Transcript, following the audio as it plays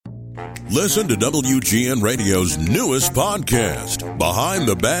Listen to WGN Radio's newest podcast, Behind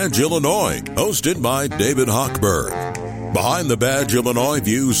the Badge Illinois, hosted by David Hochberg. Behind the Badge Illinois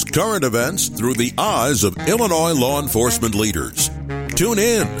views current events through the eyes of Illinois law enforcement leaders. Tune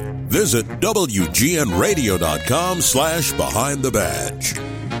in. Visit WGNRadio.com/Behind the Badge.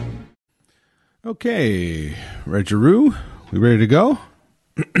 Okay, Regaroo, we ready to go?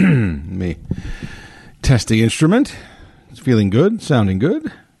 Me test the instrument. It's feeling good, sounding good.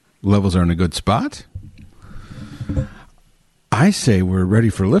 Levels are in a good spot. I say we're ready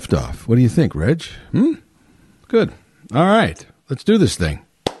for liftoff. What do you think, Reg? Good. All right, let's do this thing.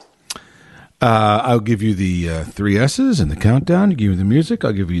 I'll give you the 3 S's and the countdown. You give me the music.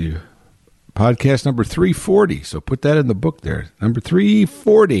 I'll give you podcast number 340. So put that in the book there. Number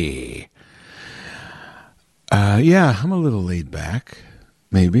 340. Yeah, I'm a little laid back,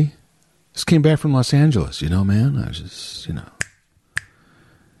 maybe. Just came back from Los Angeles, man. I was just,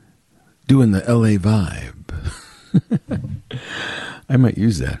 doing the LA vibe. I might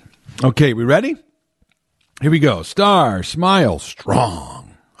use that. Okay, we ready? Here we go. Star, smile,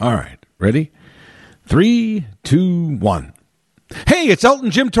 strong. All right, ready? 3, 2, 1. Hey, it's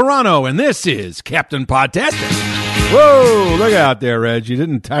Elton Jim Toronto, and this is Captain Podtastic. Whoa, look out there, Reg. You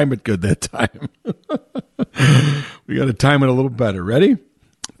didn't time it good that time. We got to time it a little better. Ready?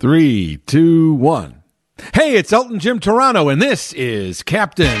 3, 2, 1. Hey, it's Elton Jim Toronto, and this is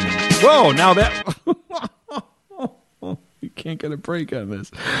Captain... Whoa, now that... You can't get a break on this.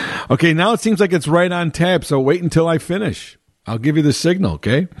 Okay, now it seems like it's right on tap, so wait until I finish. I'll give you the signal,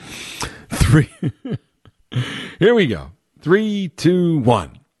 okay? 3... Here we go. 3, 2,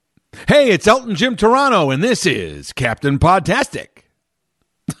 1. Hey, it's Elton Jim Toronto, and this is Captain Podtastic.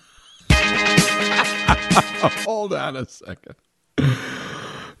 Hold on a second.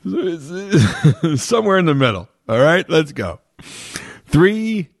 Somewhere in the middle. All right, let's go.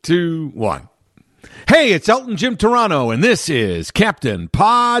 3, 2, 1. Hey, it's Elton Jim Toronto, and this is Captain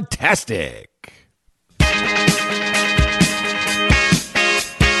Podtastic.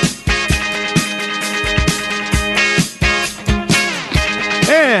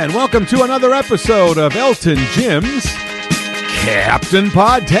 And welcome to another episode of Elton Jim's Captain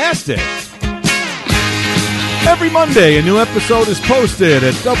Podtastic. Every Monday, a new episode is posted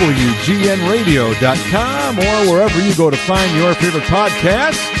at WGNRadio.com or wherever you go to find your favorite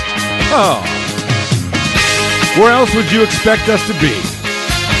podcast. Oh, where else would you expect us to be?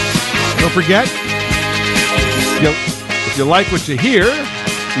 Don't forget, if you like what you hear,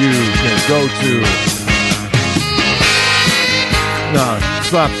 you can go to... No,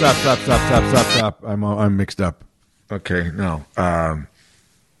 stop. I'm mixed up. Okay, no.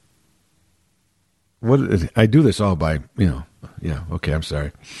 I do this all by, yeah, okay, I'm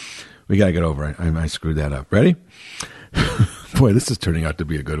sorry. We got to get over it. I screwed that up. Ready? Boy, this is turning out to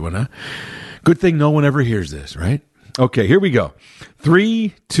be a good one, huh? Good thing no one ever hears this, right? Okay, here we go.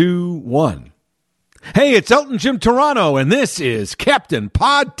 3, 2, 1. Hey, it's Elton Jim Toronto, and this is Captain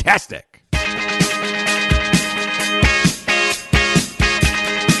Podtastic.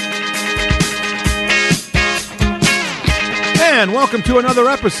 And welcome to another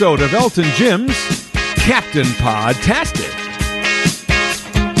episode of Elton Jim's Captain Podtastic.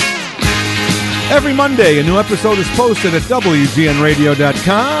 Every Monday, a new episode is posted at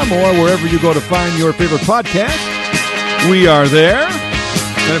WGNRadio.com or wherever you go to find your favorite podcast. We are there.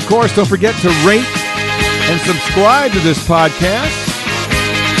 And of course, don't forget to rate and subscribe to this podcast.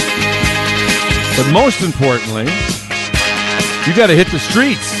 But most importantly, you got to hit the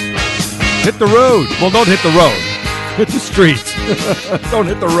streets. Hit the road. Well, don't hit the road. Hit the streets. Don't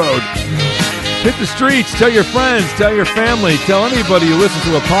hit the road. Hit the streets. Tell your friends. Tell your family. Tell anybody who listens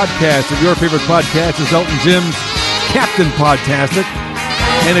to a podcast that your favorite podcast is Elton Jim's Captain Podtastic.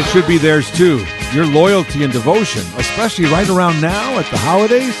 And it should be theirs too. Your loyalty and devotion, especially right around now at the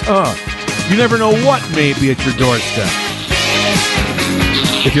holidays. You never know what may be at your doorstep.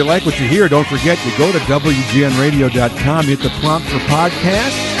 If you like what you hear, don't forget you go to WGNRadio.com. You hit the prompt for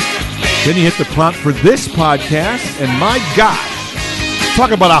podcast. Then you hit the prompt for this podcast, and my gosh, talk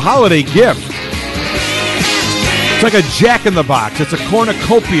about a holiday gift. It's like a jack-in-the-box. It's a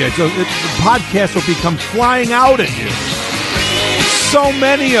cornucopia. The podcast will become flying out at you. So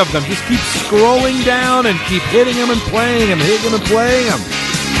many of them. Just keep scrolling down and keep hitting them and playing them,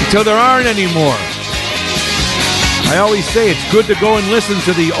 until there aren't any more. I always say it's good to go and listen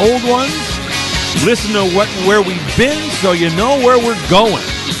to the old ones. Listen to where we've been so you know where we're going.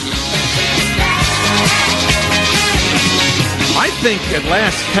 I think at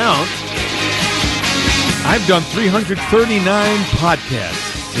last count, I've done 339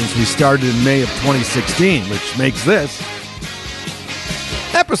 podcasts since we started in May of 2016, which makes this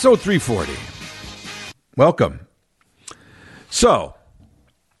Episode 340. Welcome. So,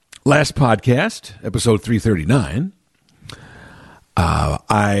 last podcast, episode 339,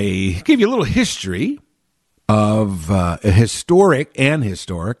 I gave you a little history of a historic,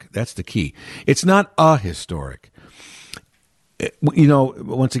 that's the key. It's not a historic.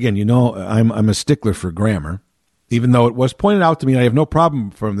 Once again, I'm a stickler for grammar, even though it was pointed out to me, I have no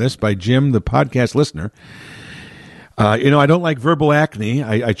problem from this, by Jim, the podcast listener. I don't like verbal acne.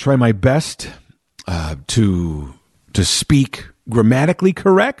 I try my best to speak grammatically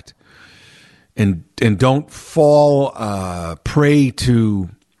correct and don't fall prey to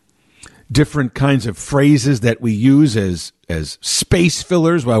different kinds of phrases that we use as space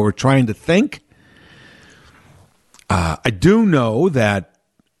fillers while we're trying to think. I do know that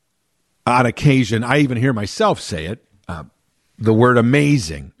on occasion, I even hear myself say it, the word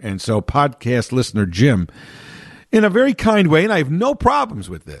amazing. And so podcast listener Jim, in a very kind way, and I have no problems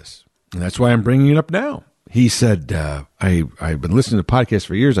with this, and that's why I'm bringing it up now. He said, I've been listening to podcasts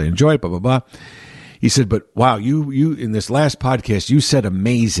for years. I enjoy it, blah, blah, blah. He said, but wow, you in this last podcast, you said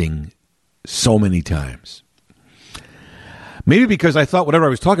amazing so many times. Maybe because I thought whatever I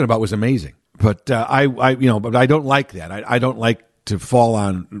was talking about was amazing. But but I don't like that. I don't like to fall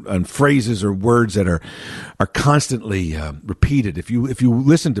on phrases or words that are constantly repeated. If you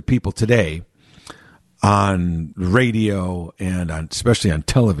listen to people today on radio and especially on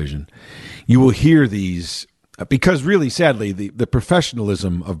television, you will hear these, because really sadly the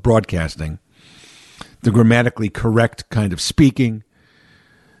professionalism of broadcasting, the grammatically correct kind of speaking,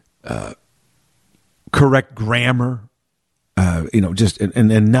 correct grammar,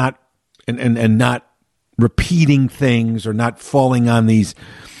 and not repeating things or not falling on this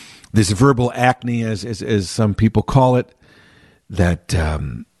verbal acne as some people call it,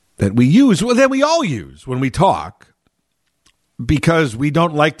 that we use, that we all use when we talk, because we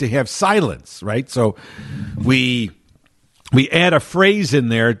don't like to have silence, right? So we add a phrase in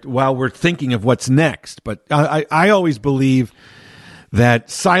there while we're thinking of what's next. But I always believe that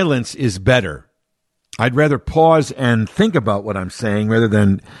silence is better. I'd rather pause and think about what I'm saying rather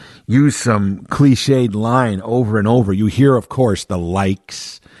than use some cliched line over and over. You hear, of course, the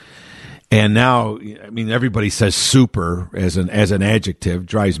likes. And now, everybody says super as an adjective,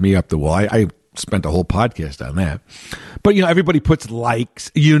 drives me up the wall. I spent a whole podcast on that. But, everybody puts likes,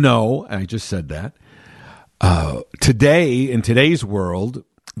 I just said that. Today, in today's world,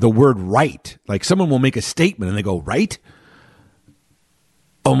 the word right, like someone will make a statement and they go, right?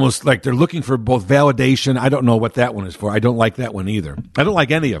 Almost like they're looking for both validation. I don't know what that one is for. I don't like that one either. I don't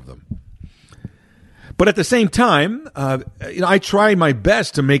like any of them. But at the same time, I try my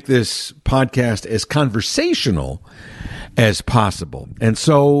best to make this podcast as conversational as possible. And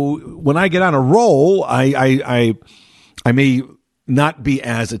so when I get on a roll, I may not be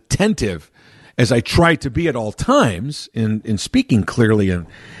as attentive as I try to be at all times in speaking clearly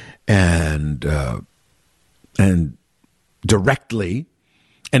and directly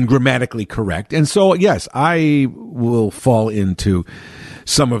and grammatically correct. And so, yes, I will fall into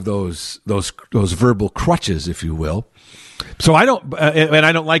some of those verbal crutches, if you will. So I don't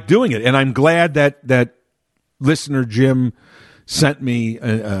like doing it. And I'm glad that listener Jim sent me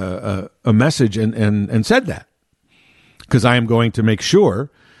a message and said that, because I am going to make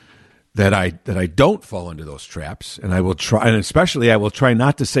sure that I don't fall into those traps, and I will try, and especially I will try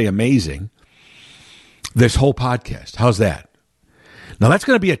not to say amazing this whole podcast. How's that? Now, that's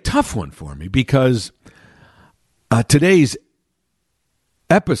going to be a tough one for me, because today's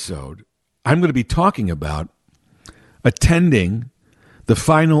episode, I'm going to be talking about attending the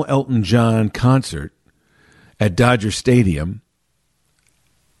final Elton John concert at Dodger Stadium,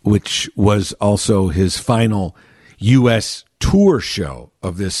 which was also his final U.S. tour show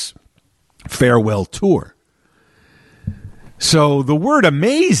of this farewell tour. So the word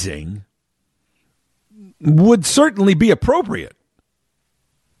amazing would certainly be appropriate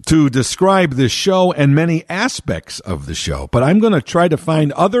to describe the show and many aspects of the show, but I'm going to try to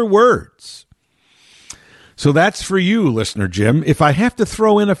find other words. So that's for you, listener Jim. If I have to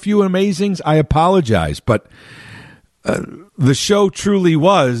throw in a few amazings, I apologize, but the show truly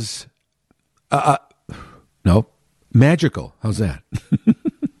was magical. How's that?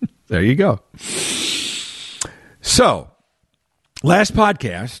 There you go. So, last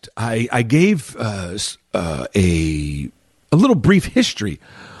podcast, I gave a little brief history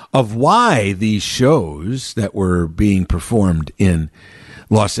of why these shows that were being performed in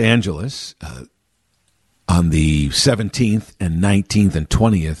Los Angeles on the 17th and 19th and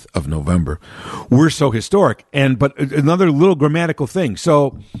 20th of November were so historic. But another little grammatical thing.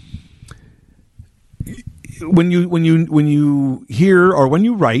 So when you hear or when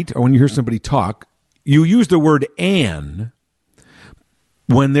you write or when you hear somebody talk, you use the word "an"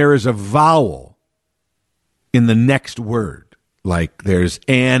 when there is a vowel in the next word, like there's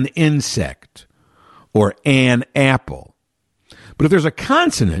an insect or an apple. But if there's a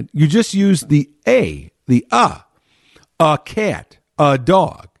consonant, you just use the a, the a cat, a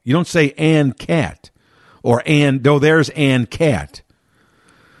dog. You don't say an cat or there's an cat.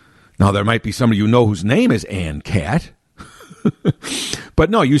 Now, there might be somebody you know whose name is Ann Cat.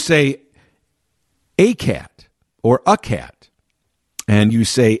 But no, you say a cat or a cat. And you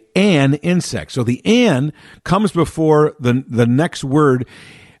say an insect. So the an comes before the next word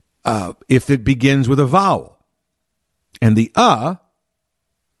if it begins with a vowel. And the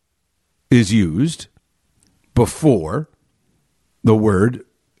is used before the word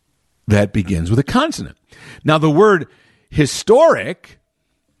that begins with a consonant. Now, the word historic,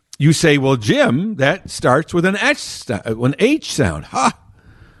 you say, well, Jim, that starts with an H sound. Ha!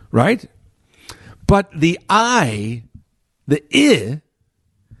 Right? But the I, the I,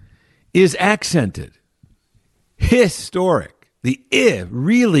 is accented. Historic. The I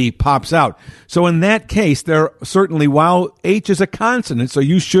really pops out. So in that case, there certainly, while H is a consonant, so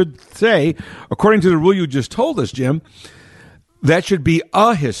you should say, according to the rule you just told us, Jim, that should be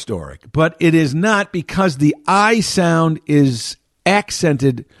a historic. But it is not, because the I sound is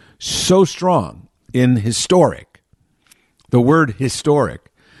accented so strong in historic, the word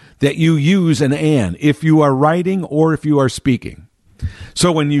historic, that you use an if you are writing or if you are speaking.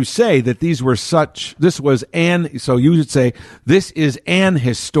 So when you say that this was so you would say, this is an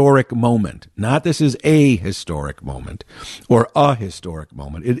historic moment, not this is a historic moment or a historic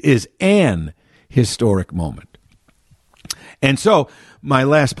moment. It is an historic moment. And so my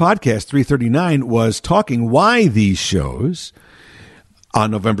last podcast, 339, was talking why these shows on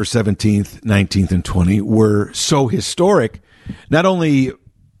November 17th, 19th, and 20th were so historic, not only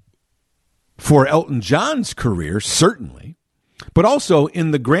for Elton John's career, certainly, but also in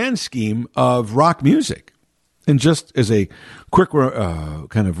the grand scheme of rock music. And just as a quick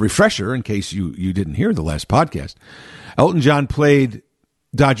kind of refresher, in case you didn't hear the last podcast, Elton John played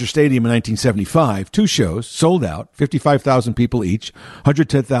Dodger Stadium in 1975, 2 shows, sold out, 55,000 people each,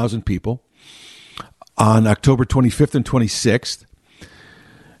 110,000 people, on October 25th and 26th.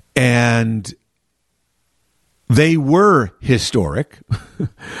 And they were historic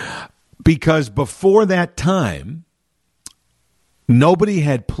because before that time, nobody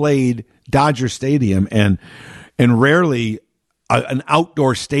had played Dodger Stadium and rarely an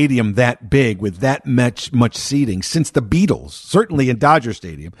outdoor stadium that big with that much seating since the Beatles. Certainly in Dodger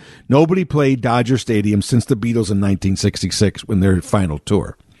Stadium. Nobody played Dodger Stadium since the Beatles in 1966 when their final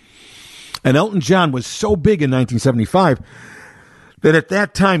tour. And Elton John was so big in 1975 that at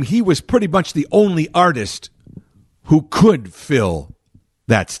that time he was pretty much the only artist who could fill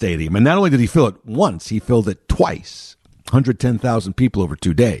that stadium. And not only did he fill it once, he filled it twice. 110,000 people over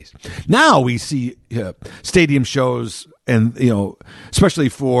 2 days. Now we see stadium shows, and especially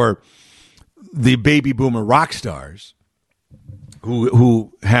for the baby boomer rock stars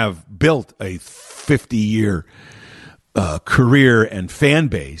who have built a 50-year career and fan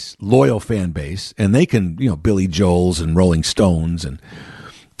base, loyal fan base, and they can, Billy Joel's and Rolling Stones and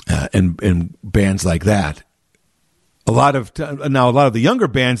bands like that. A lot of the younger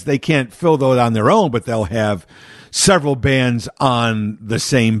bands, they can't fill those on their own, but they'll have several bands on the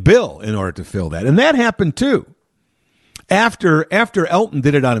same bill in order to fill that. And that happened too. After Elton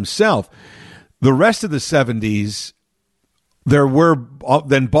did it on himself, the rest of the 70s, there were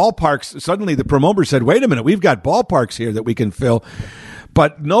then ballparks. Suddenly the promoter said, wait a minute, we've got ballparks here that we can fill.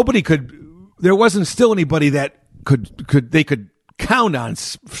 But there wasn't still anybody that they could count on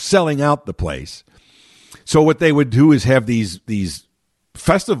selling out the place. So what they would do is have these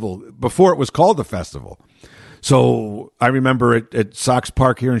festival, before it was called the festival. So I remember at Sox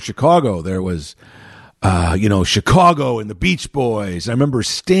Park here in Chicago, there was, Chicago and the Beach Boys. I remember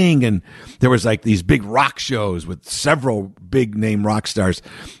Sting, and there was like these big rock shows with several big name rock stars,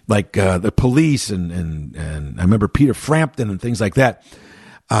 like the Police and I remember Peter Frampton and things like that.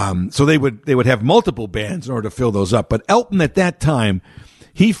 So they would have multiple bands in order to fill those up. But Elton at that time,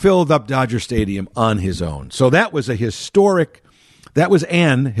 he filled up Dodger Stadium on his own. So that was an historic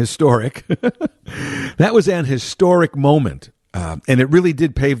moment. And it really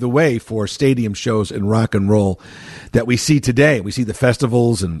did pave the way for stadium shows in rock and roll that we see today. We see the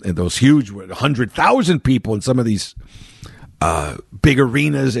festivals and those huge 100,000 people in some of these big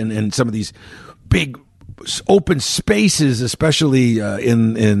arenas and some of these big open spaces, especially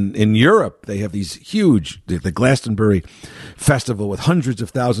in Europe. They have these huge, the Glastonbury Festival with hundreds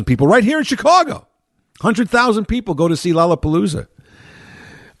of thousands of people right here in Chicago. 100,000 people go to see Lollapalooza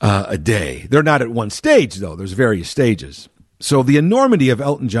a day. They're not at one stage, though. There's various stages. So the enormity of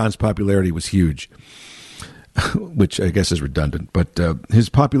Elton John's popularity was huge, which I guess is redundant. But his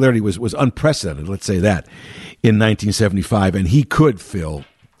popularity was unprecedented, let's say that, in 1975. And he could fill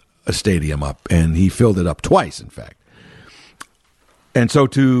a stadium up, and he filled it up twice, in fact. And so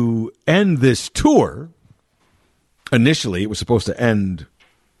to end this tour, initially it was supposed to end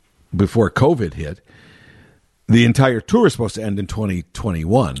before COVID hit. The entire tour is supposed to end in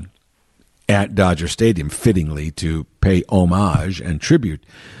 2021 at Dodger Stadium, fittingly to pay homage and tribute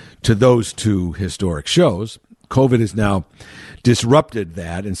to those two historic shows. COVID has now disrupted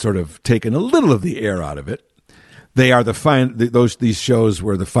that and sort of taken a little of the air out of it. They are these shows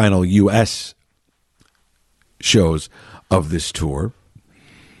were the final U.S. shows of this tour,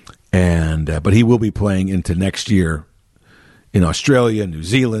 and but he will be playing into next year in Australia, New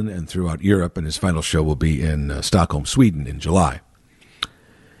Zealand, and throughout Europe, and his final show will be in Stockholm, Sweden in July.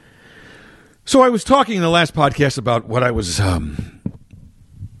 So I was talking in the last podcast about what I was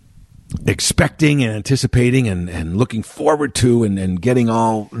expecting and anticipating and looking forward to and getting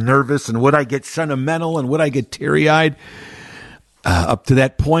all nervous, and would I get sentimental and would I get teary-eyed? Up to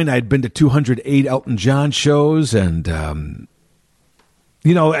that point, I'd been to 208 Elton John shows, and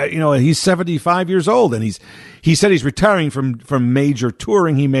you know, he's 75 years old, and he said he's retiring from major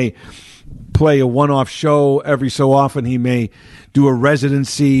touring. He may play a one-off show every so often. He may do a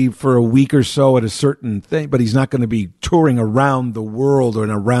residency for a week or so at a certain thing, but he's not going to be touring around the world or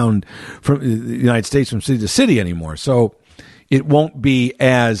around from the United States from city to city anymore. So it won't be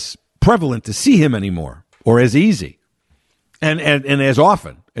as prevalent to see him anymore, or as easy, and as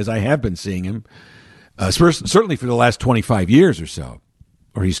often as I have been seeing him, certainly for the last 25 years or so.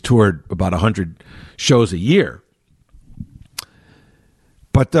 Or he's toured about 100 shows a year.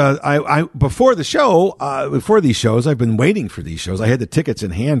 But I before the show, before these shows, I've been waiting for these shows. I had the tickets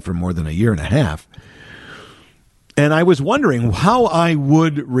in hand for more than a year and a half. And I was wondering how I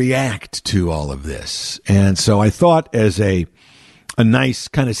would react to all of this. And so I thought, as a nice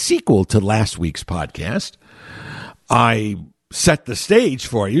kind of sequel to last week's podcast, I set the stage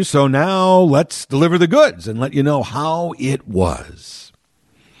for you. So now let's deliver the goods and let you know how it was.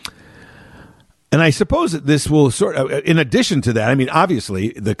 And I suppose that this will sort of, in addition to that, I mean,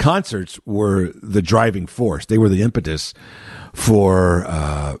 obviously the concerts were the driving force. They were the impetus for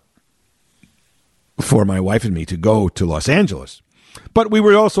my wife and me to go to Los Angeles. But we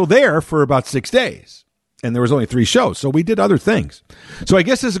were also there for about 6 days, and there was only 3 shows. So we did other things. So I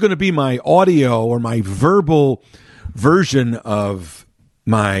guess this is going to be my audio or my verbal version of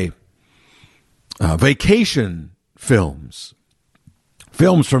my vacation films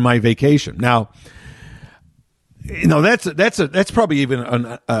from my vacation. Now, you know, that's probably even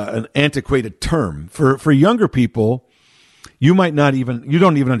an antiquated term for younger people. You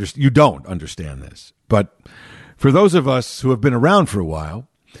don't understand this, but for those of us who have been around for a while,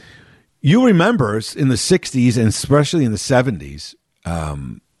 you remember in the 60s and especially in the 70s,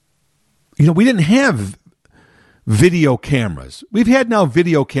 you know, we didn't have video cameras. We've had now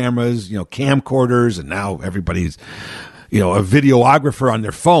video cameras, you know, camcorders, and now everybody's, you know, a videographer on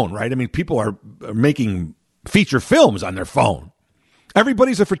their phone, right? I mean, people are making feature films on their phone.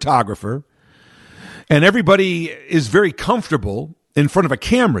 Everybody's a photographer, and everybody is very comfortable in front of a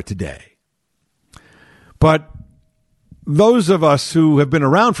camera today. But those of us who have been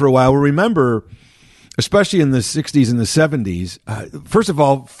around for a while will remember, especially in the 60s and the 70s, first of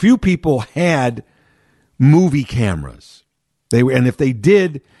all, few people had movie cameras. And if they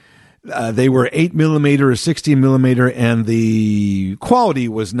did, they were 8mm or 16mm, and the quality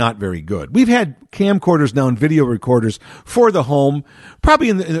was not very good. We've had camcorders now and video recorders for the home, probably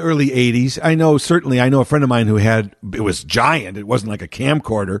in the early 80s. I know a friend of mine who had, it was giant. It wasn't like a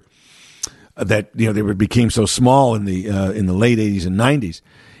camcorder that, you know, they became so small in the late 80s and 90s.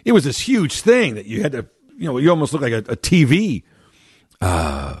 It was this huge thing that you had to, you know, you almost looked like a TV,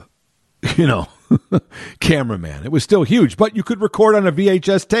 you know, cameraman. It was still huge, but you could record on a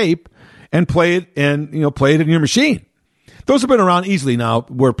VHS tape and play it in your machine. Those have been around easily now,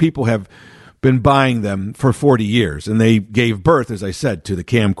 where people have been buying them for 40 years, and they gave birth, as I said, to the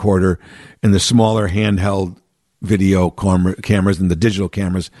camcorder and the smaller handheld video cameras and the digital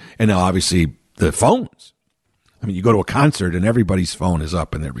cameras, and now obviously the phones. I mean, you go to a concert and everybody's phone is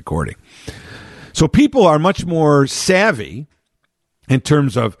up and they're recording. So people are much more savvy in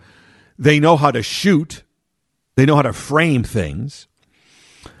terms of, they know how to shoot. They know how to frame things.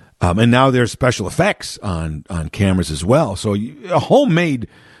 And now there's special effects on cameras as well. So a homemade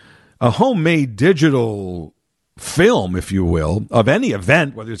digital film, if you will, of any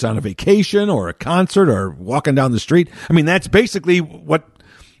event, whether it's on a vacation or a concert or walking down the street. I mean, that's basically what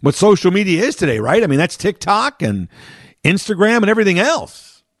social media is today, right? I mean, that's TikTok and Instagram and everything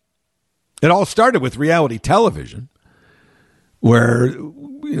else. It all started with reality television, where,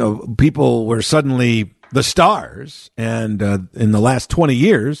 people were suddenly the stars. And in the last 20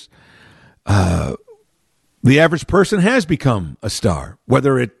 years, the average person has become a star,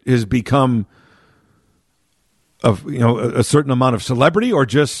 whether it has become a certain amount of celebrity or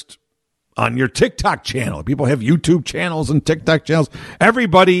just on your TikTok channel. People have YouTube channels and TikTok channels.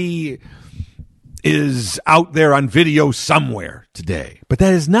 Everybody is out there on video somewhere today. But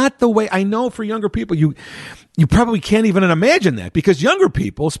that is not the way. I know for younger people, you probably can't even imagine that, because younger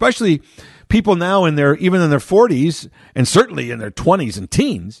people, especially people now even in their 40s and certainly in their 20s and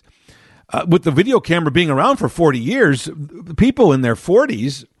teens, with the video camera being around for 40 years, people in their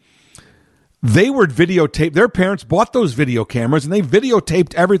 40s, they were videotaped. Their parents bought those video cameras and they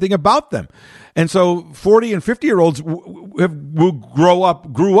videotaped everything about them. And so 40 and 50-year-olds grew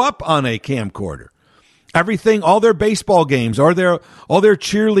up on a camcorder. Everything, all their baseball games, all their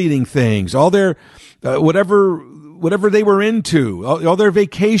cheerleading things, all their whatever they were into, all their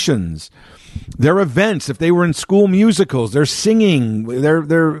vacations, their events, if they were in school musicals, their singing,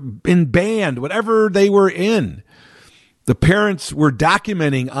 they're in band, whatever they were in, the parents were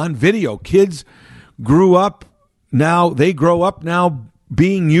documenting on video. Kids grow up now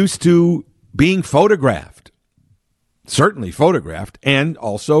being used to being photographed, certainly photographed and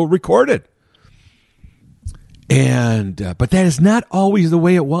also recorded. And but that is not always the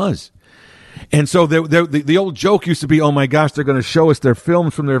way it was. And so the old joke used to be, oh my gosh, they're going to show us their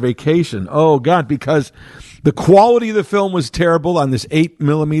films from their vacation. Oh God, because the quality of the film was terrible on this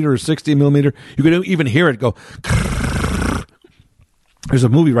 8mm or 60mm. You could even hear it go. There's a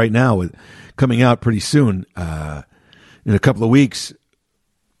movie right now coming out pretty soon, in a couple of weeks,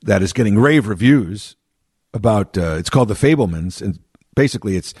 that is getting rave reviews about. It's called The Fabelmans, and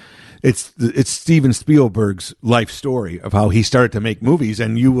basically it's Steven Spielberg's life story of how he started to make movies,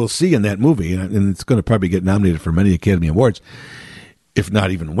 and you will see in that movie, and it's going to probably get nominated for many Academy Awards, if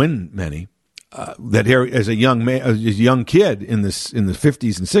not even win many. That as a young man, as a young kid in the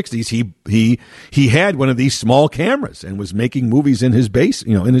 50s and 60s, he had one of these small cameras and was making movies in his base,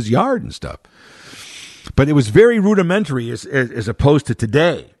 in his yard and stuff. But it was very rudimentary as opposed to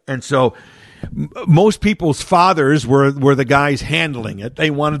today, and so most people's fathers were the guys handling it. They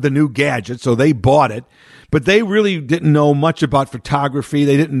wanted the new gadget, so they bought it, but they really didn't know much about photography.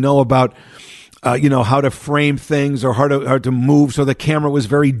 They didn't know about how to frame things or how to move. So the camera was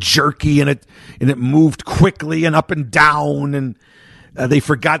very jerky and it moved quickly and up and down, and they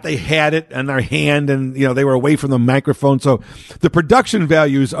forgot they had it in their hand, and they were away from the microphone. So the production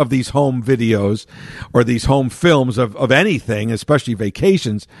values of these home videos or these home films of anything, especially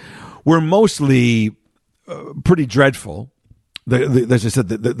vacations, were mostly pretty dreadful. As I said,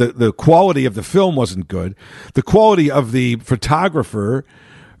 the quality of the film wasn't good. The quality of the photographer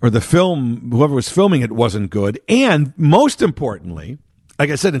or the film, whoever was filming it, wasn't good. And most importantly,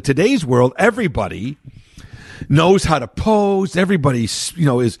 like I said, in today's world, everybody knows how to pose. Everybody,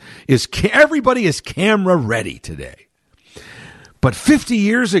 everybody is camera ready today. But 50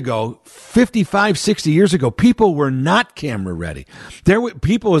 years ago, 55, 60 years ago, people were not camera ready.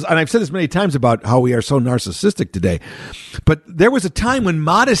 And I've said this many times about how we are so narcissistic today, but there was a time when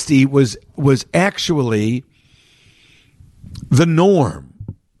modesty was actually the norm.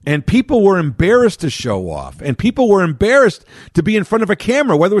 And people were embarrassed to show off, and people were embarrassed to be in front of a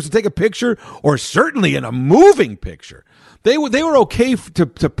camera, whether it was to take a picture or certainly in a moving picture. They were okay to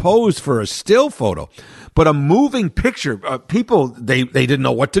pose for a still photo, but a moving picture, people, they didn't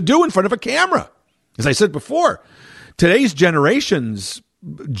know what to do in front of a camera. As I said before, today's generations,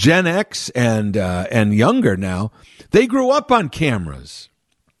 Gen X and younger now, they grew up on cameras,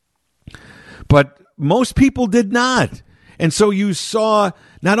 but most people did not. And so you saw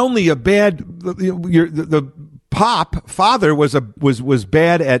not only the father was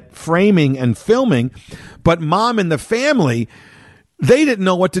bad at framing and filming, but mom and the family, they didn't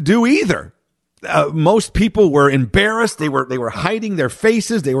know what to do either. Most people were embarrassed. They were hiding their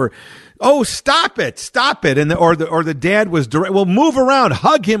faces. They were, oh, stop it, and or the dad was direct. Well, move around,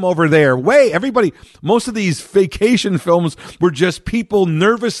 hug him over there. Everybody. Most of these vacation films were just people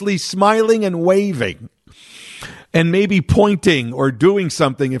nervously smiling and waving, and maybe pointing or doing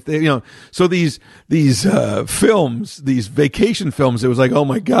something if they, so these films, these vacation films, it was like, oh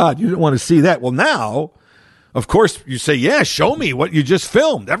my God, you didn't want to see that. Well, now, of course, you say, yeah, show me what you just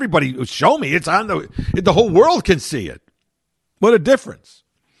filmed. Everybody show me. It's on the whole world can see it. What a difference.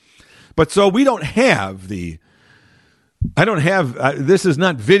 But so we don't have the I don't have, this is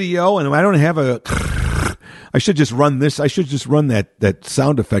not video, and I don't have I should just run this. I should just run that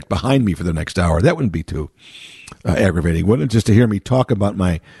sound effect behind me for the next hour. That wouldn't be too aggravating, wouldn't it? Just to hear me talk about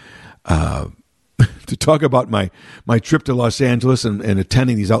my my trip to Los Angeles and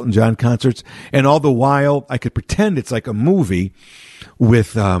attending these Elton John concerts, and all the while I could pretend it's like a movie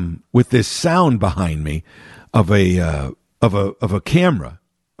with this sound behind me of a camera.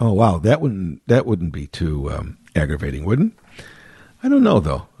 Oh wow, that wouldn't be too aggravating, wouldn't? I don't know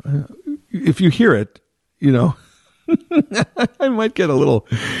though. If you hear it, I might get a little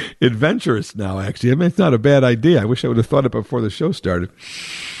adventurous now. Actually, I mean, it's not a bad idea. I wish I would have thought it before the show started.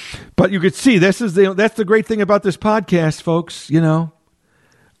 But you could see that's the great thing about this podcast, folks.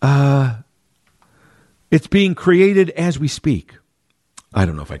 It's being created as we speak. I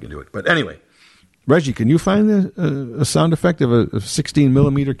don't know if I can do it, but anyway, Reggie, can you find a sound effect of a 16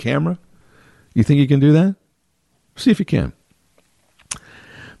 millimeter camera? You think you can do that? See if you can.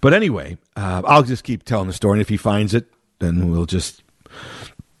 But anyway, I'll just keep telling the story, and if he finds it, then we'll just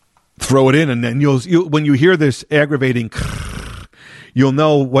throw it in, and then you'll when you hear this aggravating, you'll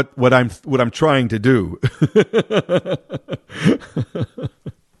know what I'm trying to do.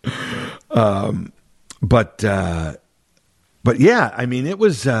 But yeah, I mean, it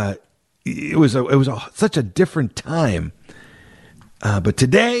was such a different time. But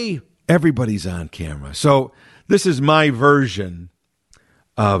today, everybody's on camera, so this is my version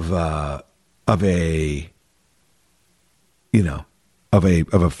of a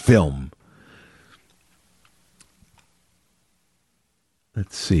film.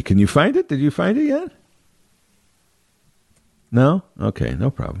 Let's see. Can you find it? Did you find it yet? No? Okay, no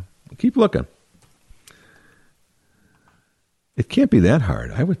problem. Keep looking. It can't be that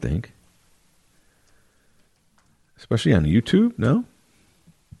hard, I would think. Especially on YouTube, no?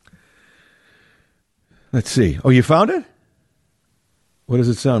 Let's see. Oh, you found it? What does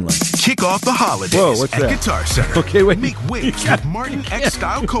it sound like? Kick off the holidays. Whoa, what's at that? Guitar Center. Okay, wait. Make waves with Martin X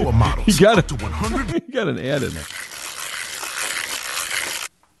style Koa models. You got up to 100. You got an ad in there.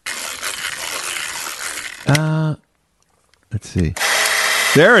 Let's see.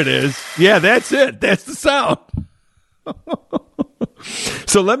 There it is. Yeah, that's it. That's the sound.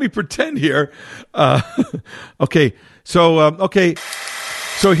 So let me pretend here. Okay.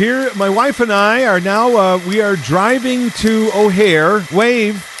 So here, my wife and I are now, we are driving to O'Hare.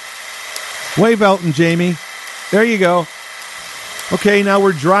 Wave, Elton, Jamie. There you go. Okay, now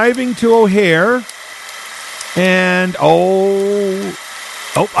we're driving to O'Hare. And,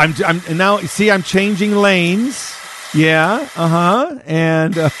 I'm now, see, I'm changing lanes. Yeah,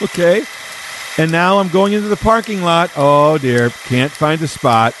 and, okay. And now I'm going into the parking lot. Oh, dear, can't find a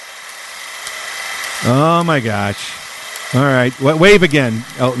spot. Oh, my gosh. All right. Wave again,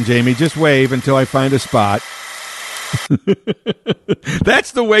 Elton Jamie. Just wave until I find a spot.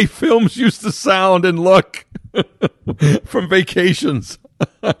 That's the way films used to sound and look from vacations.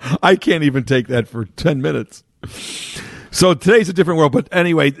 I can't even take that for 10 minutes. So today's a different world. But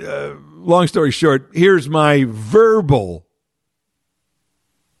anyway, long story short, here's my verbal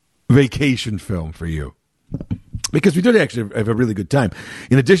vacation film for you. Because we did actually have a really good time.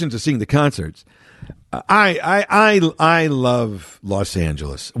 In addition to seeing the concerts, I love Los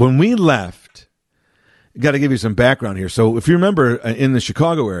Angeles. When we left, got to give you some background here. So if you remember in the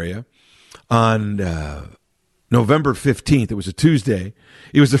Chicago area on November 15th, it was a Tuesday.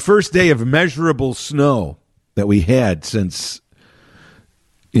 It was the first day of measurable snow that we had since,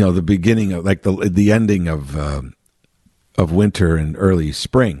 the beginning of the ending of winter and early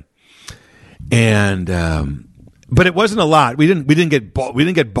spring. And, but it wasn't a lot. We didn't get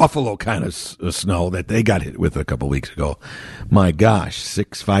Buffalo kind of snow that they got hit with a couple weeks ago. My gosh,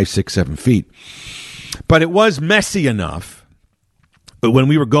 5, 6, 7 feet. But it was messy enough. But when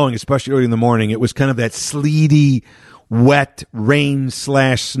we were going, especially early in the morning, it was kind of that sleety, wet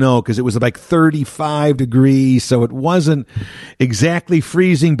rain/snow because it was like 35 degrees. So it wasn't exactly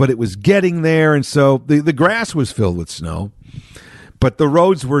freezing, but it was getting there. And so the grass was filled with snow, but the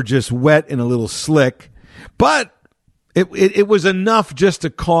roads were just wet and a little slick. But it was enough just to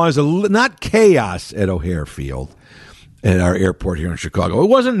cause not chaos at O'Hare Field, at our airport here in Chicago. It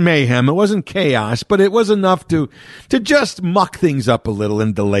wasn't mayhem, it wasn't chaos, but it was enough to just muck things up a little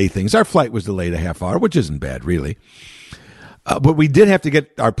and delay things. Our flight was delayed a half hour, which isn't bad, really. But we did have to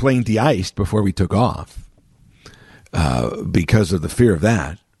get our plane de-iced before we took off because of the fear of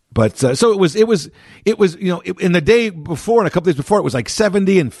that. But so it was in the day before and a couple days before it was like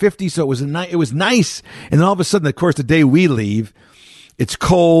 70 and 50. So it was nice. And then all of a sudden, of course, the day we leave, it's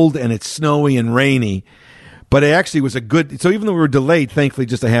cold and it's snowy and rainy. But it actually was so even though we were delayed, thankfully,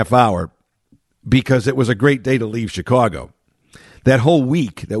 just a half hour, because it was a great day to leave Chicago. That whole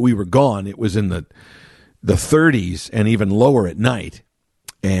week that we were gone, it was in the 30s and even lower at night.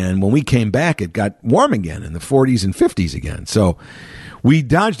 And when we came back, it got warm again in the 40s and 50s again. So we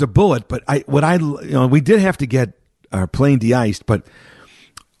dodged a bullet, but we did have to get our plane de-iced. But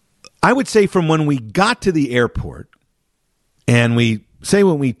I would say from when we got to the airport and when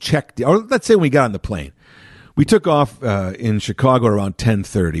we checked, or let's say when we got on the plane, we took off in Chicago around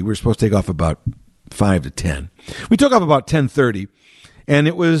 10:30. We were supposed to take off about 5 to 10. We took off about 10:30, and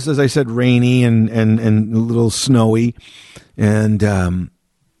it was, as I said, rainy and a little snowy. And so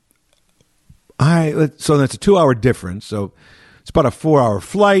that's a 2-hour difference. So it's about a 4-hour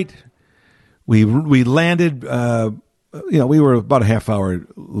flight. We landed. We were about a half hour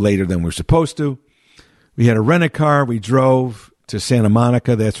later than we were supposed to. We had to rent a car. We drove to Santa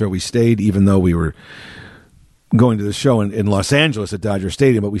Monica. That's where we stayed, even though we were going to the show in Los Angeles at Dodger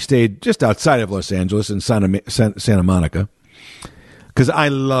Stadium, but we stayed just outside of Los Angeles in Santa Monica, because I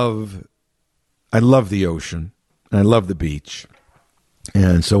love the ocean and I love the beach,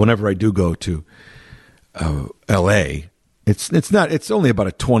 and so whenever I do go to L.A., it's only about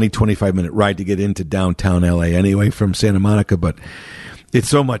a 20-25 minute ride to get into downtown L.A. anyway from Santa Monica, but it's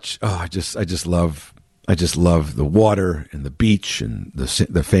so much. I just love the water and the beach and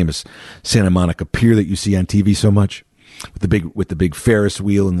the famous Santa Monica Pier that you see on TV so much, with the big Ferris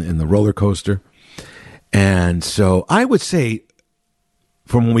wheel and the roller coaster. And so I would say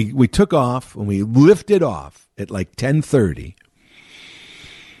from when we took off, when we lifted off at like 10:30,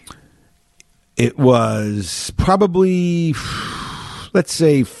 it was probably, let's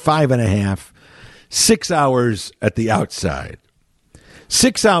say 5.5, 6 hours at the outside.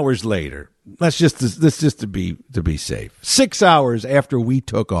 6 hours later. Let's just to be safe. 6 hours after we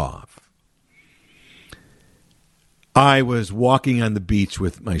took off, I was walking on the beach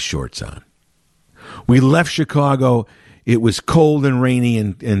with my shorts on. We left Chicago. It was cold and rainy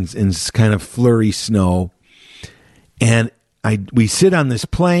and kind of flurry snow. And we sit on this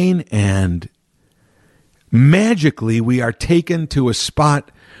plane, and magically we are taken to a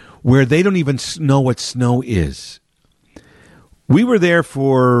spot where they don't even know what snow is. We were there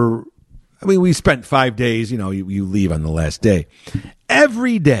we spent 5 days. You leave on the last day.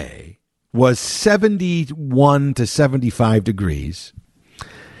 Every day was 71 to 75 degrees.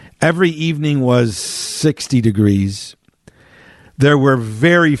 Every evening was 60 degrees. There were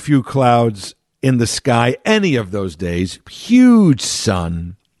very few clouds in the sky any of those days. Huge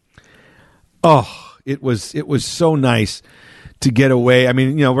sun. Oh, it was so nice to get away. I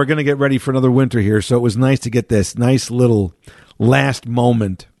mean, we're going to get ready for another winter here, so it was nice to get this nice little last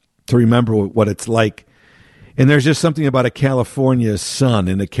moment to remember what it's like. And there's just something about a California sun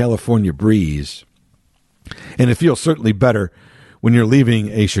and a California breeze. And it feels certainly better when you're leaving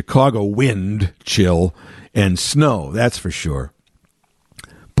a Chicago wind chill and snow, that's for sure.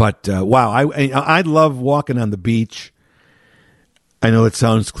 But wow, I love walking on the beach. I know it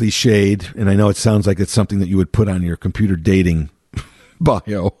sounds cliched, and I know it sounds like it's something that you would put on your computer dating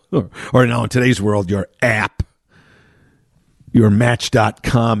bio, or now in today's world, your app. Your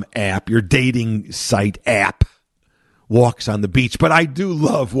Match.com app, your dating site app, walks on the beach. But I do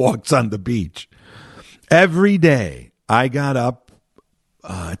love walks on the beach. Every day I got up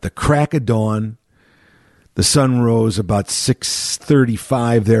at the crack of dawn. The sun rose about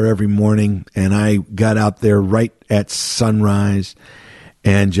 6:35 there every morning, and I got out there right at sunrise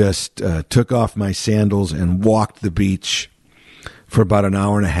and just took off my sandals and walked the beach for about an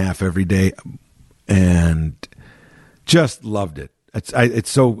hour and a half every day, and just loved it. It's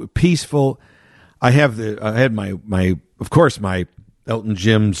so peaceful. I had my of course my Elton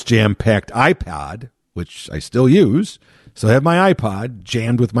Jim's jam-packed iPod, which I still use. So I have my iPod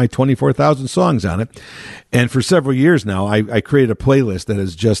jammed with my 24,000 songs on it. And for several years now, I created a playlist that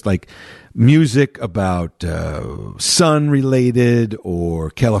is just like music about sun-related or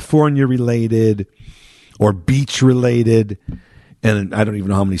California-related or beach-related. And I don't even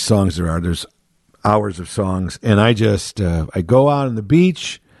know how many songs there are. There's hours of songs. And I just, I go out on the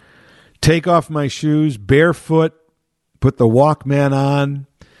beach, take off my shoes, barefoot, put the Walkman on.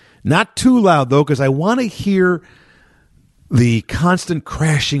 Not too loud, though, because I want to hear the constant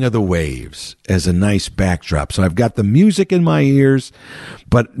crashing of the waves as a nice backdrop. So I've got the music in my ears,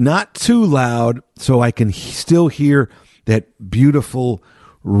 but not too loud, so I can still hear that beautiful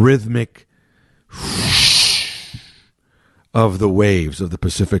rhythmic of the waves of the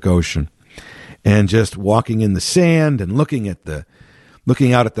Pacific Ocean. And just walking in the sand and looking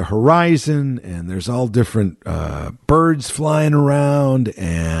out at the horizon, and there's all different birds flying around,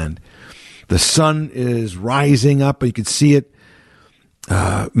 and the sun is rising up. You can see it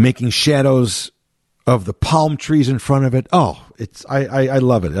making shadows of the palm trees in front of it. Oh, I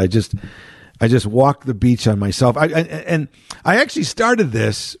love it. I just walk the beach on myself. And I actually started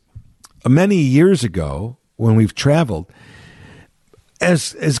this many years ago when we've traveled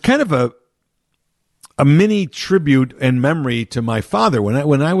as kind of a mini tribute and memory to my father.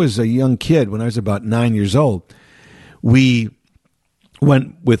 When I was a young kid, when I was about 9 years old, we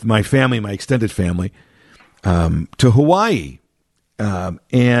went with my family, my extended family, to Hawaii.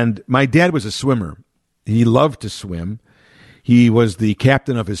 And my dad was a swimmer. He loved to swim. He was the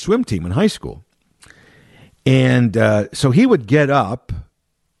captain of his swim team in high school. And so he would get up,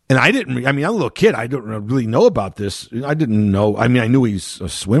 and I'm a little kid. I don't really know about this. I didn't know. I mean, I knew he's a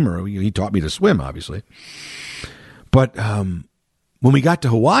swimmer. He taught me to swim, obviously. But when we got to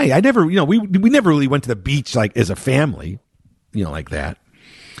Hawaii, we never really went to the beach like as a family, like that.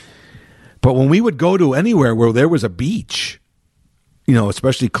 But when we would go to anywhere where there was a beach,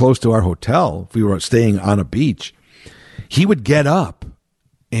 especially close to our hotel, if we were staying on a beach, he would get up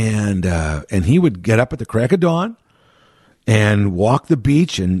and he would get up at the crack of dawn and walk the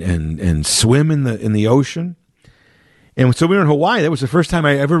beach and swim in the ocean. And so we were in Hawaii. That was the first time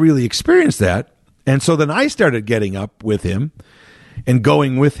I ever really experienced that. And so then I started getting up with him and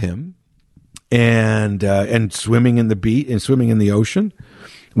going with him and swimming in the beach and swimming in the ocean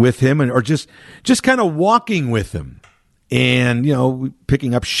with him, or just kind of walking with him and,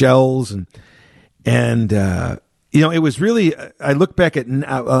 picking up shells and it was really, I look back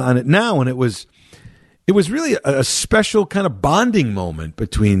on it now, and it was really a special kind of bonding moment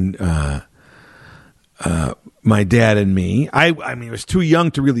between my dad and me. I mean, I was too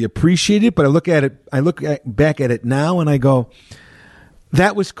young to really appreciate it, but I look back at it now, and I go,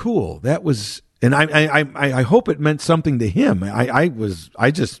 that was cool. That was, and I hope it meant something to him. I was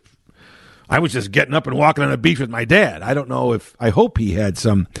just getting up and walking on the beach with my dad. I don't know I hope he had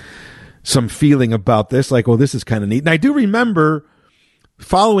some feeling about this, like, oh, this is kind of neat. And I do remember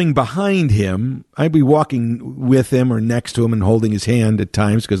following behind him. I'd be walking with him or next to him and holding his hand at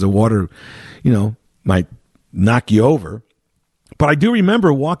times because the water, might knock you over. But I do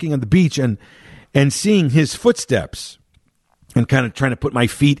remember walking on the beach and seeing his footsteps and kind of trying to put my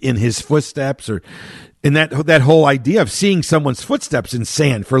feet in his footsteps, or in that whole idea of seeing someone's footsteps in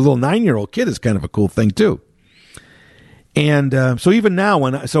sand for a little 9-year-old kid is kind of a cool thing too. And so even now,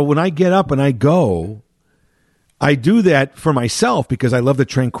 when I get up and I go, I do that for myself because I love the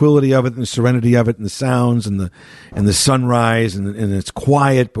tranquility of it and the serenity of it and the sounds and the sunrise and it's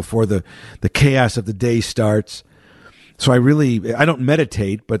quiet before the chaos of the day starts. So I don't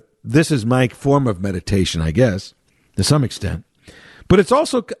meditate, but this is my form of meditation, I guess, to some extent. But it's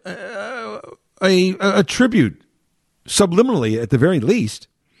also a tribute, subliminally at the very least,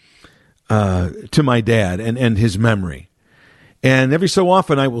 to my dad and his memory. And every so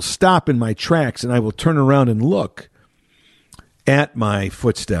often I will stop in my tracks and I will turn around and look at my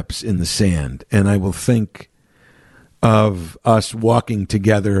footsteps in the sand. And I will think of us walking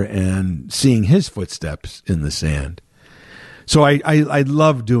together and seeing his footsteps in the sand. So I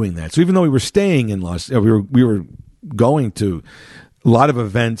love doing that. So even though we were staying in we were going to a lot of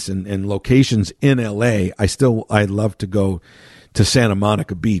events and locations in LA, I love to go to Santa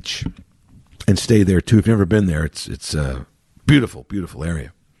Monica Beach and stay there too. If you've never been there, it's beautiful, beautiful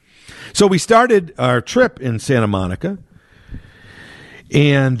area. So we started our trip in Santa Monica,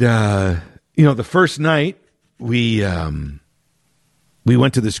 and the first night we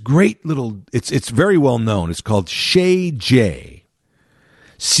went to this great little. It's very well known. It's called Chez Jay,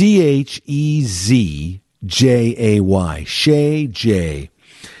 ChezJay, Chez Jay.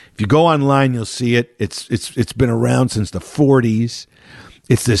 If you go online, you'll see it. It's been around since the 40s.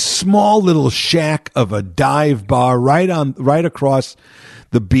 It's this small little shack of a dive bar right across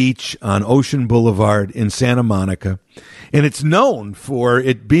the beach on Ocean Boulevard in Santa Monica, and it's known for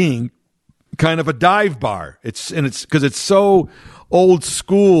it being kind of a dive bar. It's because it's so old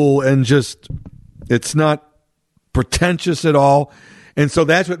school and just it's not pretentious at all, and so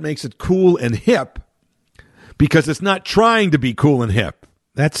that's what makes it cool and hip, because it's not trying to be cool and hip.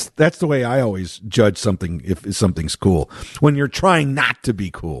 That's the way I always judge something, if something's cool. When you're trying not to be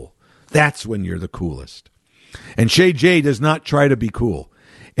cool, that's when you're the coolest. And Chez Jay does not try to be cool,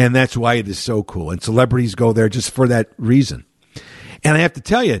 and that's why it is so cool. And celebrities go there just for that reason. And I have to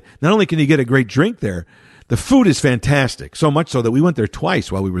tell you, not only can you get a great drink there, the food is fantastic, so much so that we went there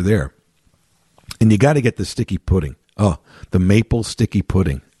twice while we were there. And you got to get the sticky pudding. Oh, the maple sticky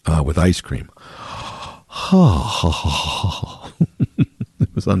pudding with ice cream.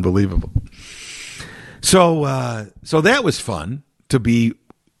 It was unbelievable. So that was fun, to be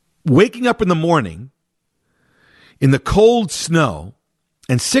waking up in the morning in the cold snow,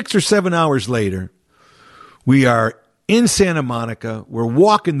 and 6 or 7 hours later, We are in Santa Monica. We're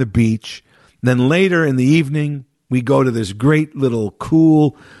walking the beach. Then later in the evening, we go to this great little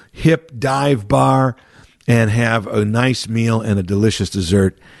cool, hip dive bar and have a nice meal and a delicious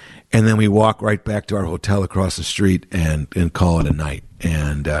dessert. And then we walk right back to our hotel across the street and call it a night.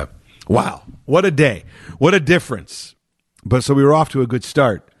 And wow, what a day. What a difference. But so we were off to a good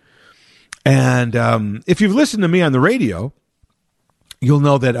start. And if you've listened to me on the radio, you'll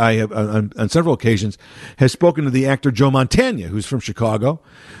know that I have, on several occasions, has spoken to the actor Joe Mantegna, who's from Chicago,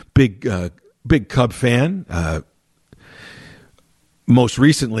 big Cub fan. Most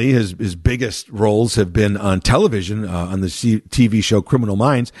recently, his biggest roles have been on television, on the TV show Criminal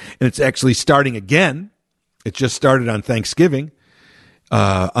Minds, and it's actually starting again. It just started on Thanksgiving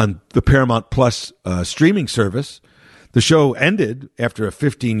on the Paramount Plus streaming service. The show ended after a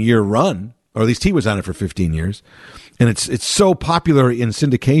 15-year run, or at least he was on it for 15 years. And it's so popular in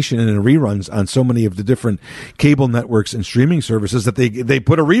syndication and in reruns on so many of the different cable networks and streaming services that they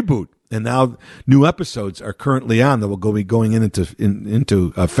put a reboot. And now new episodes are currently on that will be going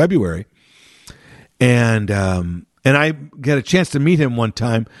into February. And I got a chance to meet him one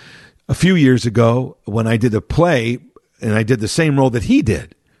time a few years ago when I did a play, and I did the same role that he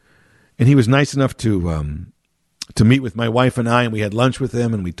did. And he was nice enough to meet with my wife and I, and we had lunch with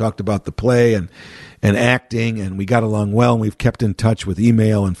him, and we talked about the play and acting, and we got along well, and we've kept in touch with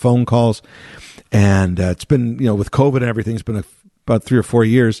email and phone calls. And it's been, with COVID and everything, it's been about 3 or 4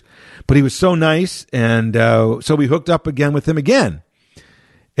 years. But he was so nice, and so we hooked up again with him again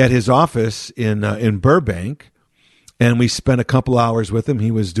at his office in Burbank, and we spent a couple hours with him.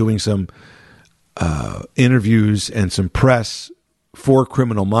 He was doing some interviews and some press for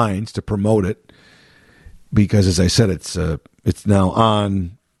Criminal Minds to promote it, because, as I said, it's now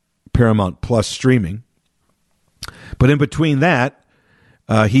on Paramount Plus streaming. But in between that,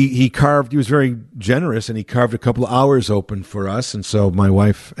 he was very generous, and he carved a couple of hours open for us. And so my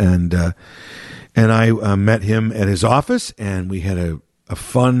wife and I met him at his office, and we had a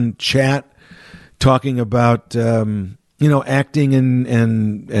fun chat talking about acting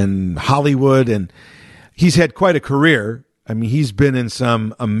and Hollywood. And he's had quite a career. I mean, he's been in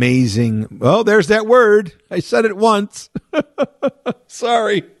some amazing... Oh, there's that word. I said it once.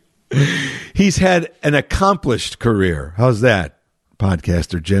 Sorry. He's had an accomplished career. How's that,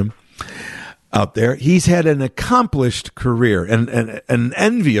 podcaster Jim out there? He's had an accomplished career and an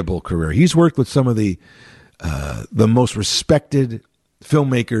enviable career. He's worked with some of the most respected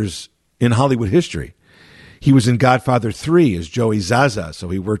filmmakers in Hollywood history. He was in Godfather 3 as Joey Zaza, so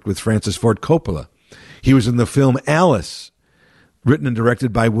he worked with Francis Ford Coppola. He was in the film Alice, written and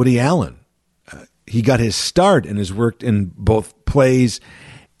directed by Woody Allen. He got his start and has worked in both plays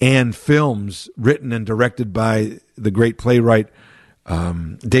and films written and directed by the great playwright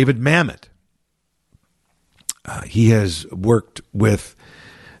David Mamet. He has worked with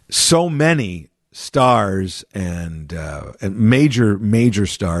so many stars and major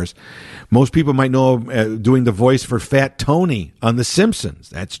stars. Most people might know him doing the voice for Fat Tony on The Simpsons.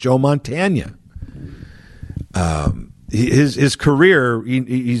 That's Joe Mantegna. His career,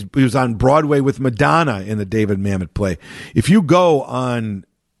 he was on Broadway with Madonna in the David Mamet play. If you go on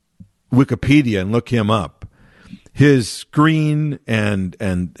Wikipedia and look him up, his screen and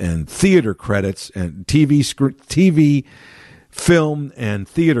theater credits and TV, film and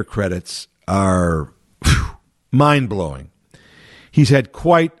theater credits are mind-blowing. He's had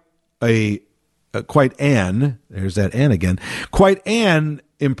quite an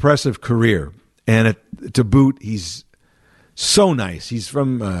impressive career. And to boot, he's so nice. He's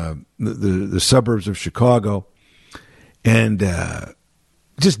from the suburbs of Chicago, and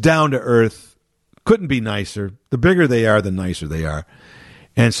just down to earth. Couldn't be nicer. The bigger they are, the nicer they are.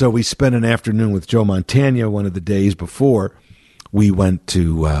 And so we spent an afternoon with Joe Mantegna one of the days before we went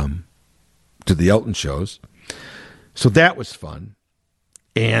to the Elton shows. So that was fun.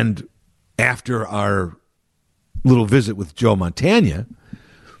 And after our little visit with Joe Mantegna,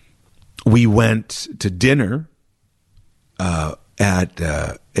 we went to dinner at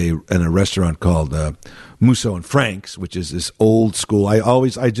a restaurant called Musso and Frank's, which is this old school.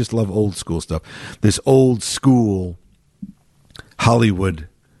 I just love old school stuff. This old school Hollywood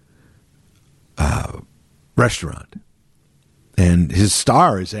restaurant, and his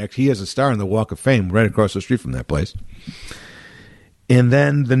star is he has a star in the Walk of Fame right across the street from that place. And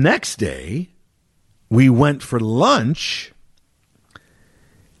then the next day, we went for lunch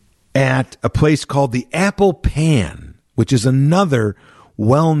at a place called the Apple Pan, which is another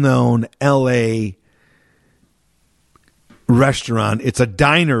well-known L.A. restaurant. It's a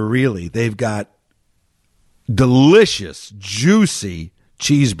diner, really. They've got delicious, juicy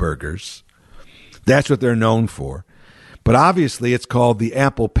cheeseburgers. That's what they're known for. But obviously it's called the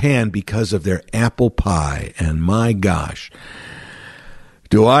Apple Pan because of their apple pie. And my gosh,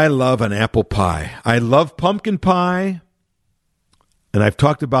 do I love an apple pie. I love pumpkin pie, and I've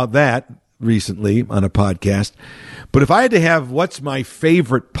talked about that recently on a podcast. But if I had to have what's my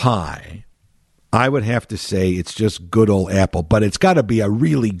favorite pie, I would have to say it's just good old apple. But it's got to be a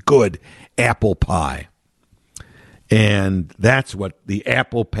really good apple pie. And that's what the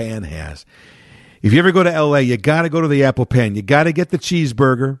Apple Pan has. If you ever go to L.A., you got to go to the Apple Pan. You got to get the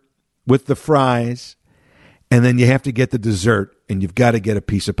cheeseburger with the fries, and then you have to get the dessert, and you've got to get a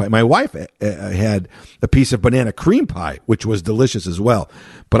piece of pie. My wife had a piece of banana cream pie, which was delicious as well.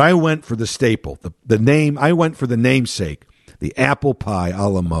 But I went for the staple, the name. I went for the namesake, the apple pie a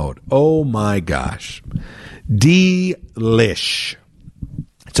la mode. Oh, my gosh. Delish.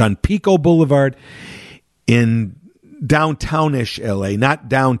 It's on Pico Boulevard in downtownish L.A., not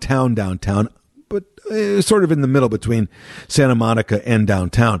downtown, but sort of in the middle between Santa Monica and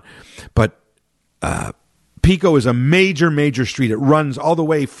downtown. But Pico is a major street. It runs all the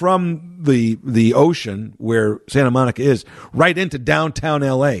way from the ocean where Santa Monica is right into downtown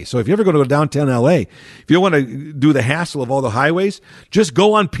L.A. So if you ever go to downtown L.A., if you don't want to do the hassle of all the highways, just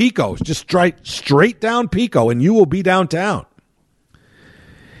go on Pico. Just straight down Pico, and you will be downtown.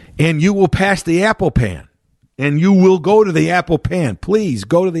 And you will pass the Apple Pan. And you will go to the Apple Pan. Please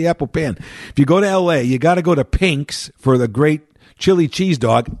go to the Apple Pan. If you go to L.A., you got to go to Pink's for the great chili cheese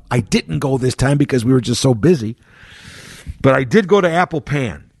dog. I didn't go this time because we were just so busy. But I did go to Apple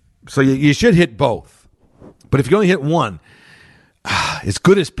Pan. So you should hit both. But if you only hit one, as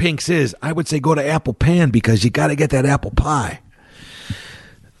good as Pink's is, I would say go to Apple Pan because you got to get that apple pie.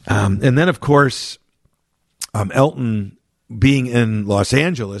 And then, of course, Elton being in Los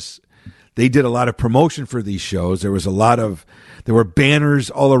Angeles, they did a lot of promotion for these shows. There were banners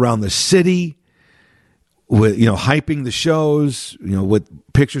all around the city with, hyping the shows, with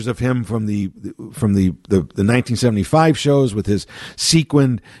pictures of him from the 1975 shows with his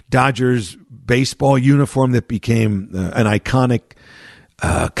sequined Dodgers baseball uniform that became an iconic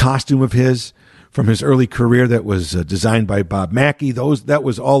costume of his from his early career that was designed by Bob Mackie. That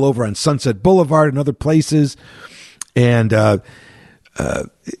was all over on Sunset Boulevard and other places. And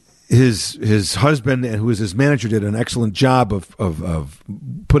his husband, and who was his manager, did an excellent job of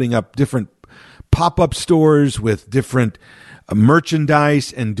putting up different pop-up stores with different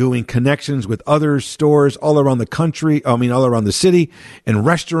merchandise and doing connections with other stores all around the country. all around the city, and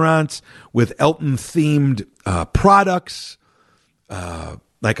restaurants with Elton-themed products,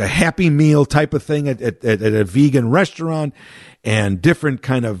 like a Happy Meal type of thing at a vegan restaurant, and different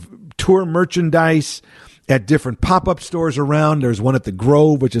kind of tour merchandise at different pop-up stores around. There's one at the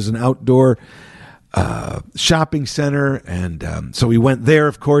Grove, which is an outdoor shopping center. And so we went there,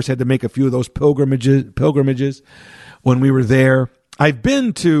 of course, had to make a few of those pilgrimages when we were there. I've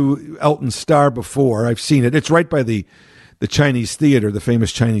been to Elton Star before. I've seen it. It's right by the Chinese Theater, the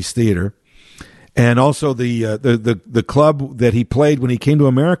famous Chinese Theater. And also the club that he played when he came to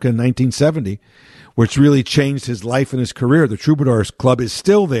America in 1970, which really changed his life and his career. The Troubadours Club is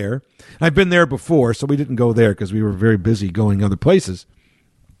still there. I've been there before, so we didn't go there because we were very busy going other places.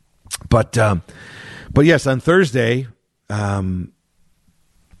 But yes, on Thursday for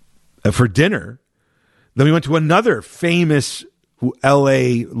dinner, then we went to another famous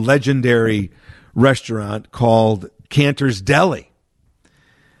L.A. legendary restaurant called Cantor's Deli.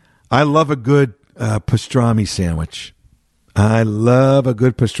 I love a good pastrami sandwich.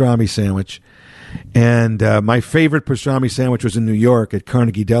 And my favorite pastrami sandwich was in New York at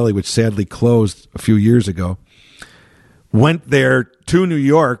Carnegie Deli, which sadly closed a few years ago. Went there to New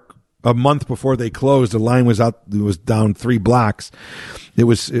York a month before they closed. The line was out; it was down 3 blocks.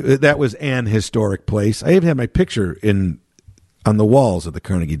 That was an historic place. I even had my picture on the walls of the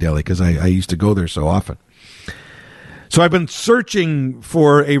Carnegie Deli because I used to go there so often. So I've been searching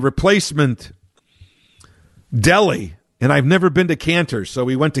for a replacement deli. And I've never been to Cantor's, so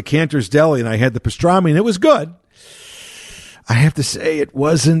we went to Cantor's Deli, and I had the pastrami, and it was good. I have to say it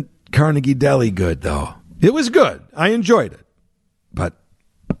wasn't Carnegie Deli good, though. It was good. I enjoyed it. But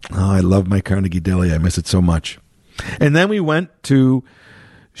I love my Carnegie Deli. I miss it so much. And then we went to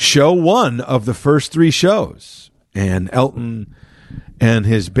show 1 of the first 3 shows. And Elton and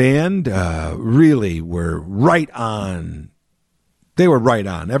his band really were right on. They were right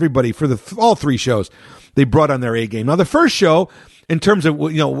on. Everybody, for all 3 shows, they brought on their A game. Now, the first show, in terms of,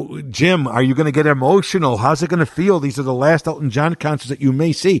 Jim, are you going to get emotional? How's it going to feel? These are the last Elton John concerts that you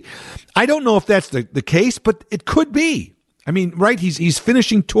may see. I don't know if that's the case, but it could be. I mean, right? He's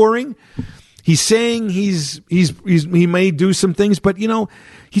finishing touring. He's saying he may do some things, but, he's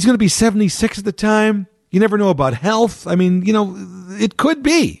going to be 76 at the time. You never know about health. I mean, it could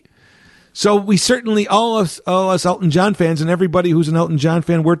be. So we certainly, all us Elton John fans and everybody who's an Elton John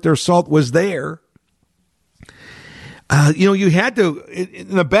fan worth their salt was there. You had to,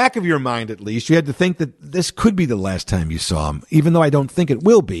 in the back of your mind at least, you had to think that this could be the last time you saw him, even though I don't think it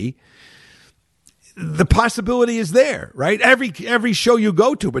will be. The possibility is there, right? Every show you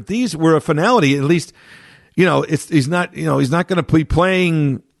go to, but these were a finality. At least, he's not going to be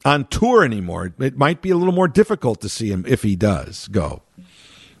playing on tour anymore. It might be a little more difficult to see him if he does go,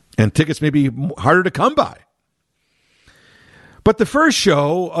 and tickets may be harder to come by. But the first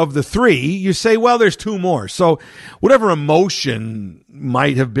show of the three, you say, well, there's two more. So whatever emotion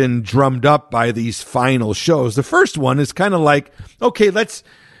might have been drummed up by these final shows, the first one is kind of like, okay,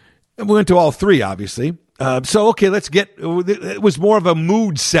 we went to all three, obviously. Let's get, it was more of a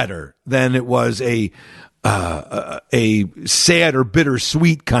mood setter than it was a sad or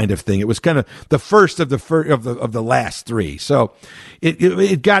bittersweet kind of thing. It was kind of the first of the last three. So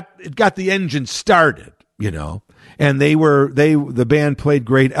it got the engine started, and the band played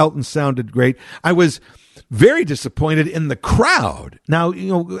great. Elton sounded great. I was very disappointed in the crowd. Now,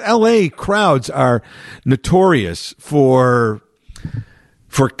 LA crowds are notorious for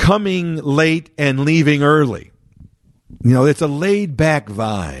coming late and leaving early. It's a laid back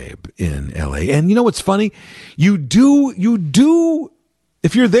vibe in LA. And what's funny? You do,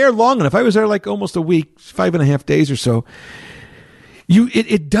 if you're there long enough, I was there like almost a week, 5.5 days or so.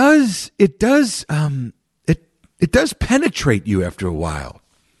 It does penetrate you after a while.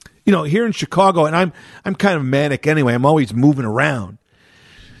 Here in Chicago, and I'm kind of manic anyway. I'm always moving around.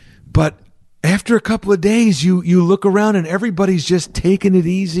 But after a couple of days, you look around and everybody's just taking it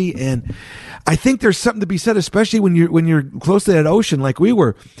easy. And I think there's something to be said, especially when you're close to that ocean like we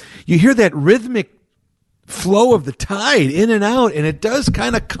were. You hear that rhythmic flow of the tide in and out, and it does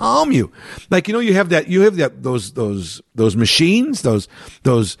kind of calm you. Like, you have those machines,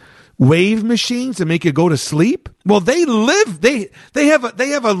 those wave machines that make you go to sleep. Well, they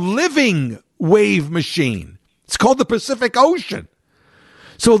have a living wave machine. It's called the Pacific Ocean.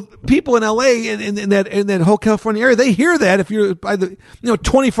 So people in LA in that whole California area, they hear that if you're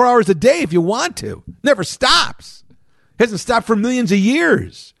 24 hours a day if you want to. Never stops. Hasn't stopped for millions of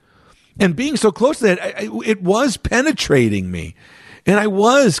years. And being so close to that, it was penetrating me. And I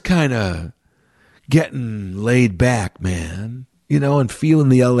was kind of getting laid back, man, and feeling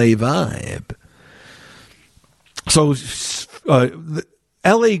the LA vibe. So the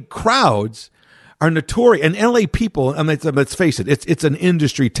LA crowds are notorious, and LA people, and let's face it, it's an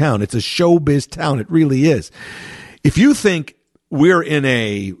industry town. It's a showbiz town. It really is. If you think we're in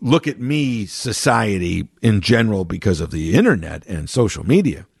a look at me society in general because of the internet and social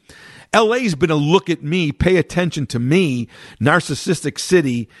media, LA's been a look at me, pay attention to me, narcissistic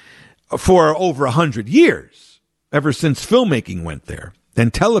city for over 100 years, ever since filmmaking went there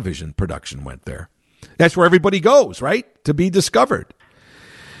and television production went there. That's where everybody goes, right? To be discovered.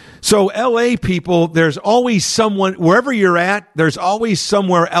 So LA people, there's always someone, wherever you're at, there's always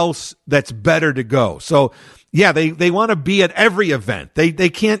somewhere else that's better to go. So yeah, they want to be at every event. They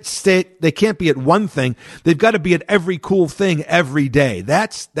can't be at one thing. They've got to be at every cool thing every day.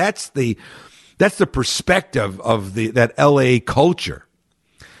 That's the perspective of that LA culture.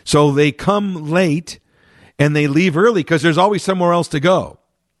 So they come late and they leave early because there's always somewhere else to go.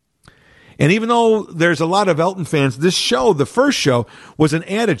 And even though there's a lot of Elton fans, this show, the first show, was an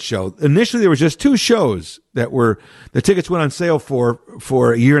added show. Initially, there was just two shows the tickets went on sale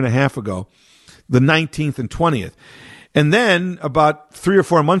for a year and a half ago, the 19th and 20th. And then about 3 or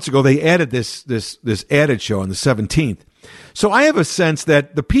 4 months ago, they added this added show on the 17th. So I have a sense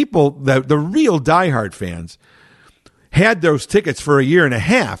that the people, the real diehard fans, had those tickets for a year and a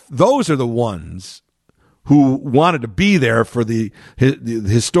half. Those are the ones who wanted to be there for the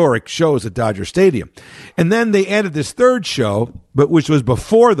historic shows at Dodger Stadium. And then they added this third show, but which was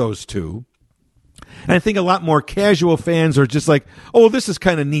before those two. And I think a lot more casual fans are just like, oh, this is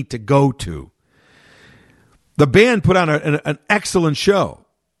kind of neat to go to. The band put on an excellent show,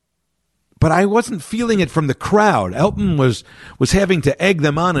 but I wasn't feeling it from the crowd. Elton was having to egg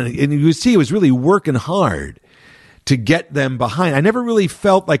them on, and you see he was really working hard to get them behind. I never really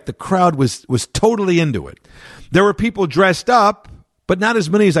felt like the crowd was totally into it. There were people dressed up, but not as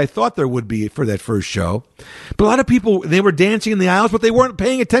many as I thought there would be for that first show. But a lot of people, they were dancing in the aisles, but they weren't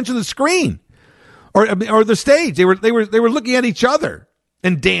paying attention to the screen or the stage. They were looking at each other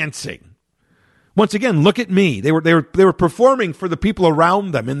and dancing. Once again, look at me. They were performing for the people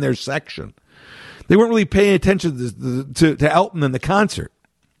around them in their section. They weren't really paying attention to Elton and the concert.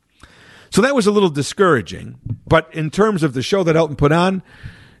 So that was a little discouraging. But in terms of the show that Elton put on,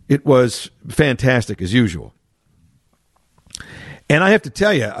 it was fantastic as usual. And I have to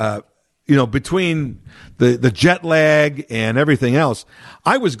tell you, between the jet lag and everything else,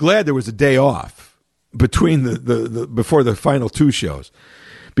 I was glad there was a day off between the before the final two shows,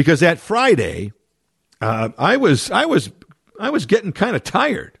 because that Friday, I was getting kind of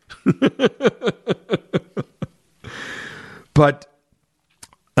tired. But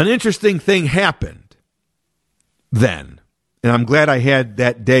an interesting thing happened then, and I'm glad I had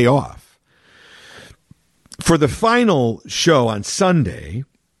that day off. For the final show on Sunday,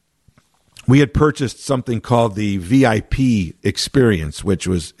 we had purchased something called the VIP experience,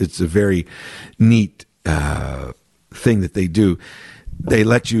 it's a very neat thing that they do. They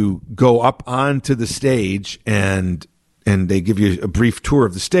let you go up onto the stage and they give you a brief tour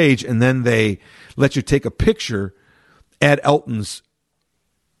of the stage, and then they let you take a picture at Elton's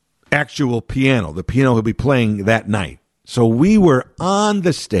actual piano, the piano he'll be playing that night. So we were on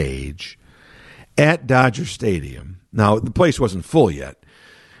the stage at Dodger Stadium. Now, the place wasn't full yet,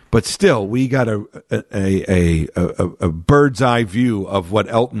 but still, we got a bird's eye view of what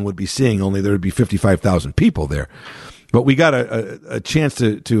Elton would be seeing, only there would be 55,000 people there. But we got a chance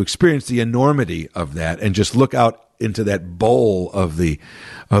to experience the enormity of that and just look out into that bowl of the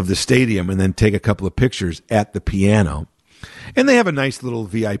stadium and then take a couple of pictures at the piano. And they have a nice little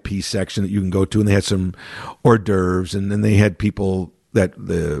VIP section that you can go to, and they had some hors d'oeuvres, and then they had people that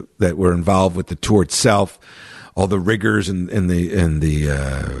were involved with the tour itself, all the riggers and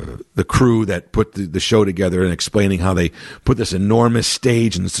the crew that put the show together, and explaining how they put this enormous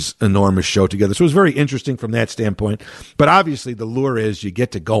stage and this enormous show together. So it was very interesting from that standpoint. But obviously the lure is you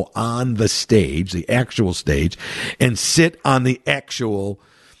get to go on the stage, the actual stage, and sit on the actual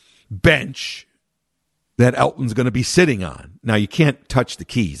bench that Elton's going to be sitting on. Now, you can't touch the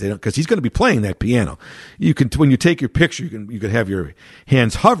keys because he's going to be playing that piano. You can, when you take your picture, you can have your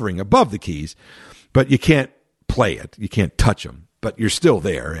hands hovering above the keys, but you can't play it. You can't touch them, but you're still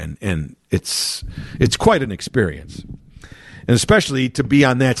there, and it's quite an experience. And especially to be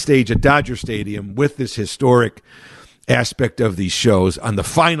on that stage at Dodger Stadium with this historic aspect of these shows on the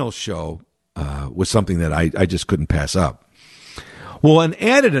final show was something that I just couldn't pass up. Well, an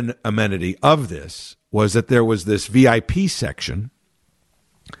added amenity of this was that there was this VIP section,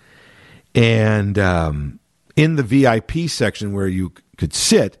 and in the VIP section where you could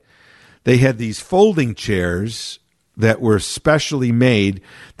sit, they had these folding chairs that were specially made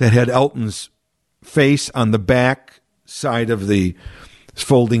that had Elton's face on the back side of the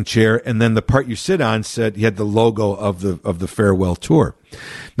folding chair, and then the part you sit on said you had the logo of the farewell tour.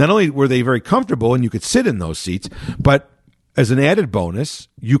 Not only were they very comfortable and you could sit in those seats, but as an added bonus,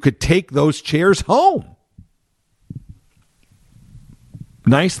 you could take those chairs home.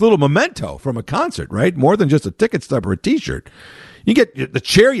 Nice little memento from a concert, right? More than just a ticket stub or a T-shirt. You get the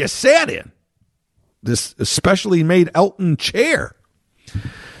chair you sat in. This specially made Elton chair.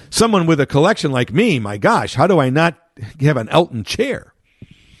 Someone with a collection like me, my gosh, how do I not have an Elton chair?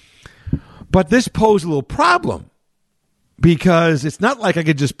 But this posed a little problem because it's not like I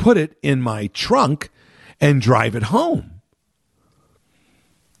could just put it in my trunk and drive it home.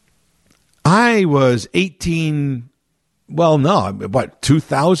 I was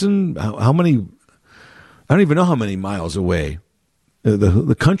 2,000? How many? I don't even know how many miles away.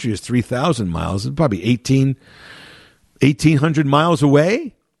 The country is 3,000 miles. It's probably 1,800 miles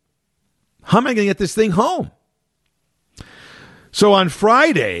away. How am I going to get this thing home? So on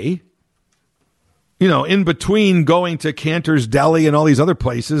Friday, in between going to Cantor's Deli and all these other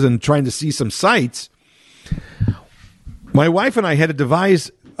places and trying to see some sights, my wife and I had to devise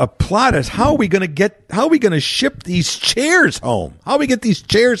a plot as how are we going to ship these chairs home? How do we get these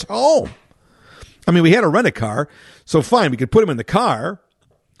chairs home? I mean, we had to rent a car, so fine, we could put them in the car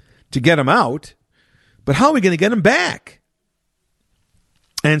to get them out, but how are we going to get them back?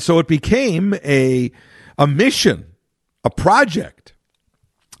 And so it became a mission, a project.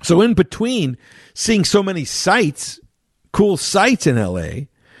 So in between seeing so many sights, cool sights in L.A.,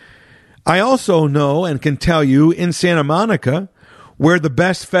 I also know and can tell you in Santa Monica where the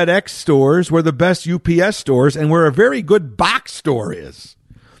best FedEx stores, where the best UPS stores, and where a very good box store is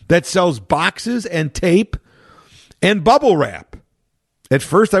that sells boxes and tape and bubble wrap. At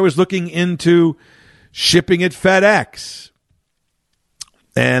first, I was looking into shipping at FedEx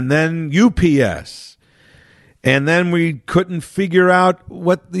and then UPS. And then we couldn't figure out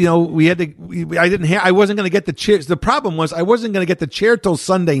what, I wasn't going to get the chairs. The problem was I wasn't going to get the chair till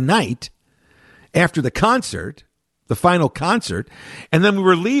Sunday night after the concert, the final concert. And then we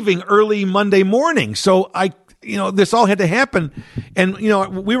were leaving early Monday morning. So I this all had to happen. And,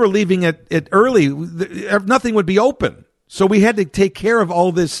 we were leaving it early. Nothing would be open. So we had to take care of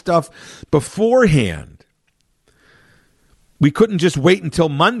all this stuff beforehand. We couldn't just wait until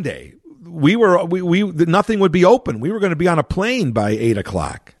Monday. Nothing would be open. We were going to be on a plane by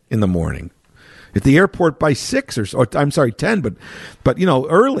 8:00 in the morning, at the airport by 6 or 10, but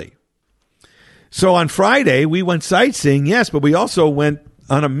early. So on Friday we went sightseeing, yes, but we also went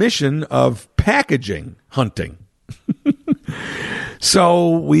on a mission of packaging hunting.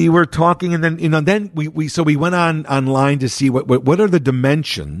 So we were talking, and then we went online to see what are the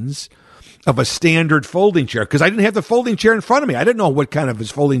dimensions of a standard folding chair, because I didn't have the folding chair in front of me. I didn't know what kind of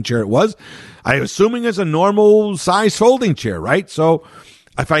his folding chair it was. I'm assuming it's a normal size folding chair, right? So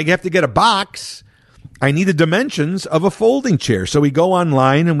if I have to get a box, I need the dimensions of a folding chair. So we go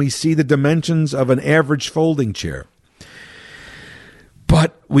online and we see the dimensions of an average folding chair.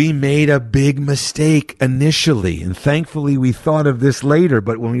 But we made a big mistake initially, and thankfully we thought of this later.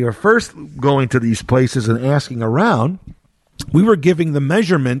 But when we were first going to these places and asking around, we were giving the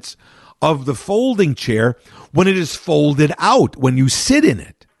measurements of the folding chair when it is folded out, when you sit in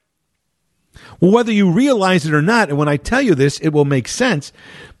it. Well, whether you realize it or not, and when I tell you this, it will make sense,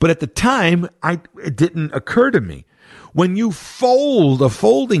 but at the time, it didn't occur to me. When you fold a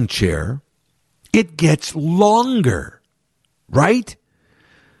folding chair, it gets longer, right?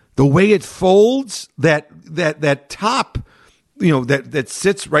 The way it folds, that top, that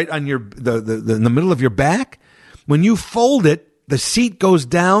sits right on the in the middle of your back, when you fold it, the seat goes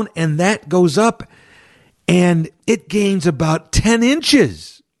down and that goes up, and it gains about 10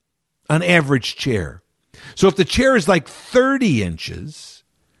 inches on average chair. So if the chair is like 30 inches,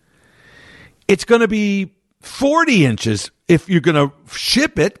 it's going to be 40 inches if you're going to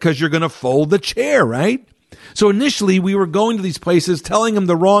ship it, because you're going to fold the chair, right? So initially we were going to these places telling them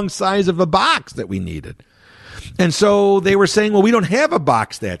the wrong size of the box that we needed. And so they were saying, well, we don't have a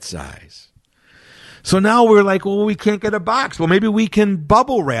box that size. So now we're like, well, we can't get a box. Well, maybe we can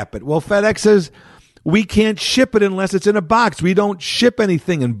bubble wrap it. Well, FedEx says we can't ship it unless it's in a box. We don't ship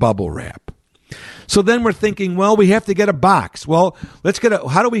anything in bubble wrap. So then we're thinking, well, we have to get a box. Well,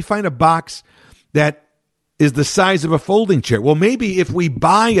 how do we find a box that is the size of a folding chair? Well, maybe if we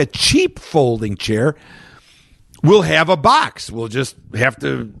buy a cheap folding chair, we'll have a box. We'll just have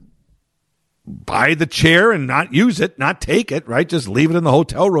to buy the chair and not use it, not take it, right? Just leave it in the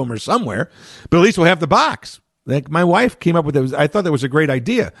hotel room or somewhere. But at least we'll have the box. Like my wife came up with it. I thought that was a great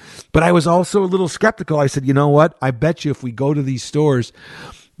idea. But I was also a little skeptical. I said, you know what? I bet you if we go to these stores,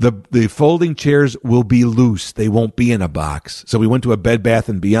 the folding chairs will be loose. They won't be in a box. So we went to a Bed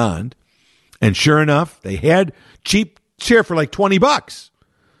Bath & Beyond. And sure enough, they had cheap chair for like $20.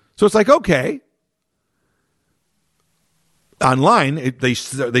 So it's like, okay. Online, they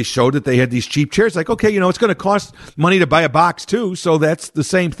showed that they had these cheap chairs. Like, okay, it's going to cost money to buy a box too, so that's the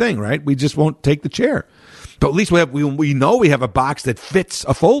same thing, right? We just won't take the chair. But at least we know we have a box that fits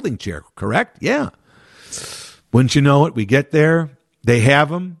a folding chair, correct? Yeah. Wouldn't you know it? We get there, they have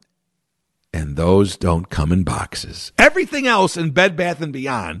them, and those don't come in boxes. Everything else in Bed Bath &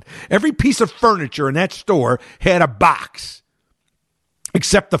 Beyond, every piece of furniture in that store had a box,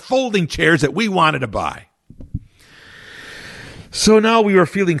 except the folding chairs that we wanted to buy. So now we were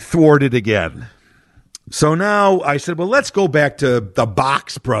feeling thwarted again. So now I said, well, let's go back to the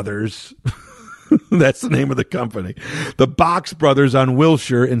Box Brothers. That's the name of the company. The Box Brothers on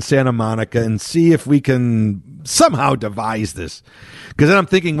Wilshire in Santa Monica, and see if we can somehow devise this. Because then I'm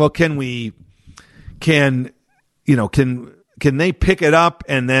thinking, well, can they pick it up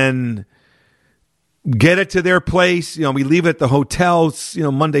and then get it to their place? We leave it at the hotel,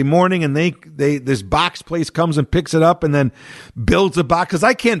 Monday morning, and this box place comes and picks it up and then builds a box. Because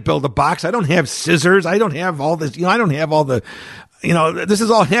I can't build a box. I don't have scissors. I don't have all this. I don't have all the. This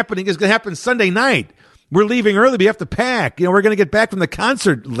is all happening. It's going to happen Sunday night. We're leaving early. We have to pack. We're going to get back from the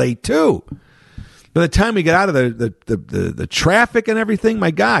concert late too. By the time we get out of the traffic and everything,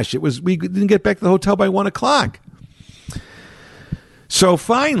 my gosh, we didn't get back to the hotel by 1:00. So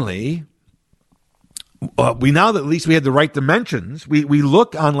finally. Now that at least we had the right dimensions, we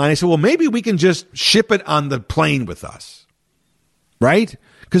look online. I said, well, maybe we can just ship it on the plane with us, right?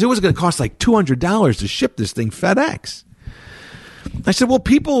 Because it was going to cost like $200 to ship this thing FedEx. I said, well,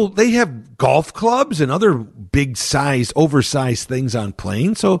 people, they have golf clubs and other big size, oversized things on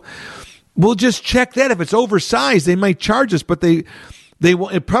planes, so we'll just check that. If it's oversized, they might charge us, but it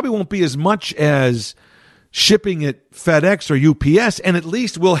probably won't be as much as shipping it FedEx or UPS, and at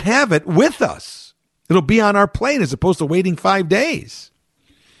least we'll have it with us. It'll be on our plane as opposed to waiting 5 days.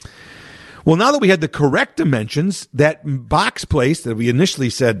 Well, now that we had the correct dimensions, that box place that we initially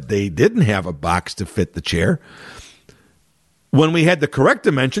said they didn't have a box to fit the chair, when we had the correct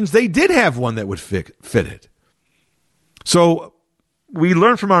dimensions, they did have one that would fit it. So we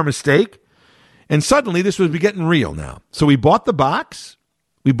learned from our mistake, and suddenly this was getting real now. So we bought the box.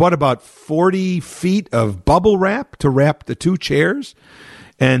 We bought about 40 feet of bubble wrap to wrap the two chairs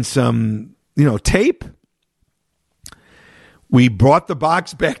and some, tape. We brought the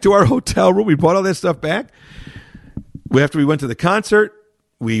box back to our hotel room. We brought all that stuff back. After we went to the concert,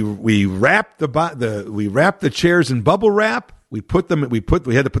 we wrapped the chairs in bubble wrap. We had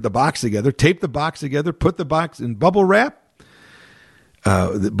to put the box together, tape the box together, put the box in bubble wrap.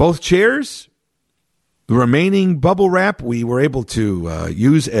 Both chairs, the remaining bubble wrap, we were able to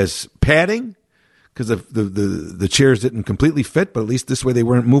use as padding because the chairs didn't completely fit, but at least this way they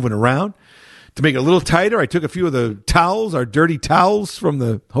weren't moving around. To make it a little tighter, I took a few of the towels, our dirty towels from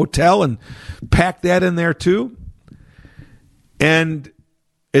the hotel, and packed that in there too. And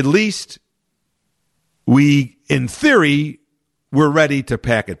at least we, in theory, were ready to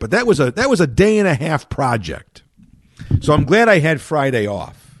pack it. But that was a day and a half project. So I'm glad I had Friday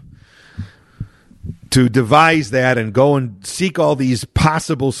off to devise that and go and seek all these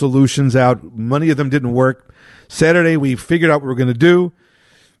possible solutions out. Many of them didn't work. Saturday, we figured out what we were going to do.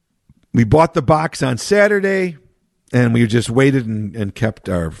 We bought the box on Saturday, and we just waited and kept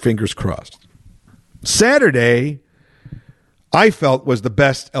our fingers crossed. Saturday, I felt, was the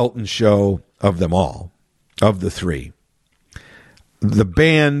best Elton show of them all, of the three. The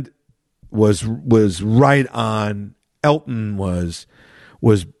band was right on. Elton was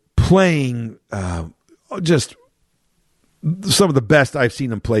playing just some of the best I've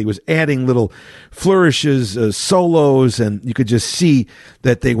seen him play. He was adding little flourishes, solos, and you could just see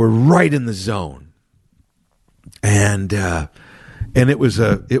that they were right in the zone. And it was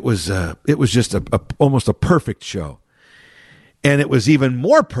just almost a perfect show. And it was even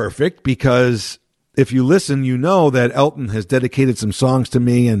more perfect because if you listen, you know that Elton has dedicated some songs to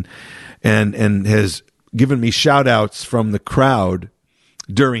me and has given me shout outs from the crowd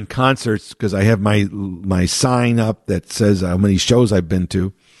during concerts, because I have my sign up that says how many shows I've been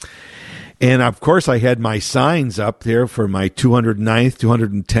to. And of course I had my signs up there for my 209th,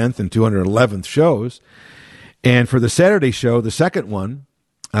 210th, and 211th shows. And for the Saturday show, the second one,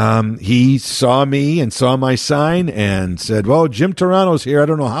 he saw me and saw my sign and said, well, Jim Turano's here. I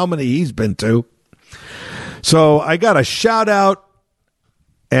don't know how many he's been to. So I got a shout out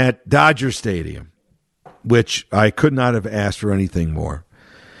at Dodger Stadium, which I could not have asked for anything more.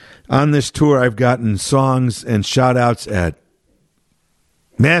 On this tour, I've gotten songs and shout-outs at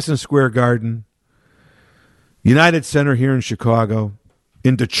Madison Square Garden, United Center here in Chicago,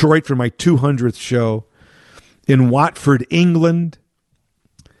 in Detroit for my 200th show, in Watford, England,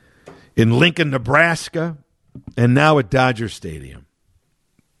 in Lincoln, Nebraska, and now at Dodger Stadium.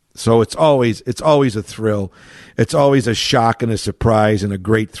 So it's always a thrill. It's always a shock and a surprise and a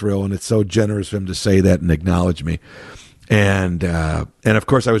great thrill, and it's so generous of him to say that and acknowledge me. And of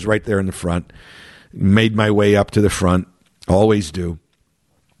course, I was right there in the front, made my way up to the front, always do.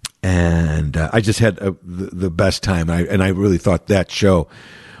 And I just had the best time. And I really thought that show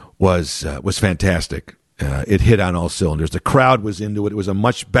was fantastic. It hit on all cylinders. The crowd was into it. It was a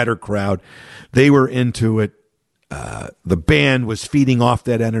much better crowd. They were into it. The band was feeding off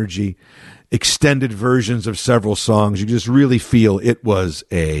that energy. Extended versions of several songs. You just really feel it was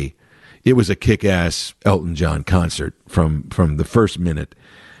a kick-ass Elton John concert from the first minute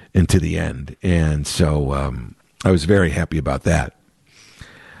into the end. And so I was very happy about that.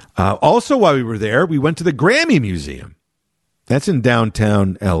 Also, while we were there, we went to the Grammy Museum. That's in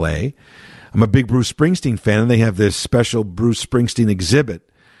downtown L.A. I'm a big Bruce Springsteen fan, and they have this special Bruce Springsteen exhibit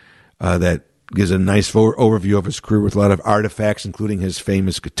that gives a nice overview of his career with a lot of artifacts, including his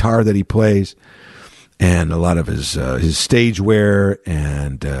famous guitar that he plays, and a lot of his stage wear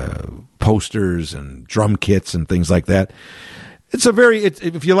and posters and drum kits and things like that.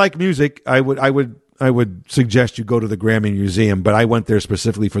 If you like music, I would suggest you go to the Grammy Museum, but I went there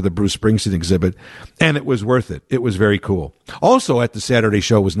specifically for the Bruce Springsteen exhibit, and it was worth it. It was very cool. Also at the Saturday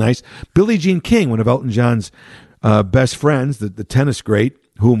show was nice. Billie Jean King, one of Elton John's best friends, the tennis great,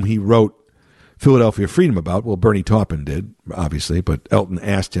 whom he wrote Philadelphia Freedom about. Well, Bernie Taupin did, obviously, but Elton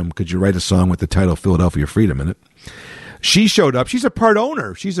asked him, could you write a song with the title Philadelphia Freedom in it? She showed up. She's a part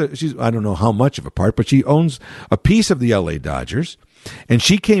owner. She's I don't know how much of a part, but she owns a piece of the LA Dodgers. And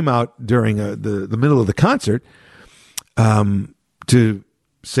she came out during the middle of the concert to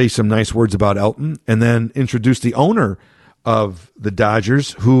say some nice words about Elton, and then introduce the owner of the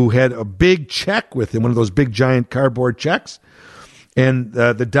Dodgers, who had a big check with him, one of those big giant cardboard checks. And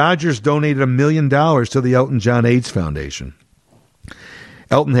the Dodgers donated $1 million to the Elton John AIDS Foundation.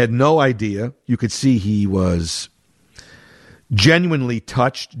 Elton had no idea. You could see he was genuinely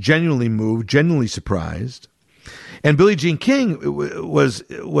touched, genuinely moved, genuinely surprised. And Billie Jean King was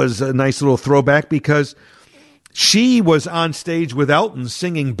a nice little throwback because she was on stage with Elton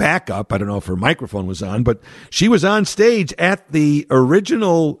singing backup. I don't know if her microphone was on, but she was on stage at the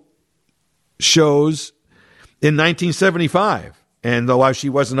original shows in 1975. And while she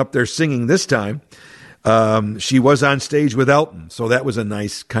wasn't up there singing this time, she was on stage with Elton. So that was a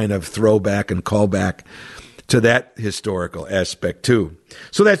nice kind of throwback and callback to that historical aspect, too.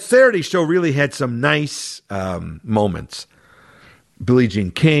 So that Saturday show really had some nice moments. Billie Jean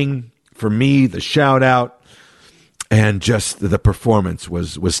King, for me, the shout-out, and just the performance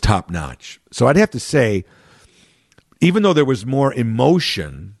was top-notch. So I'd have to say, even though there was more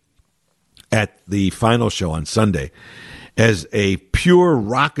emotion at the final show on Sunday, as a pure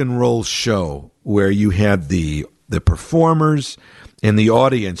rock and roll show where you had the performers and the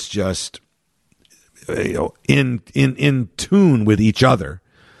audience just in tune with each other,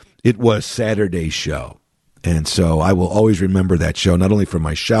 it was Saturday's show. And so I will always remember that show, not only for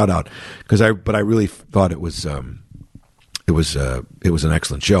my shout out, but I really thought it was an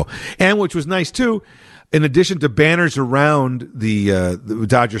excellent show. And which was nice too, in addition to banners around the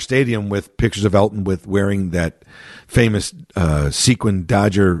Dodger Stadium with pictures of Elton wearing that famous sequin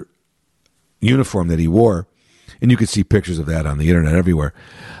Dodger uniform that he wore, and you could see pictures of that on the internet everywhere.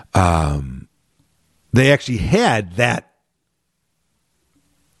 They actually had that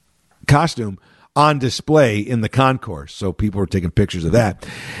costume on display in the concourse, so people were taking pictures of that.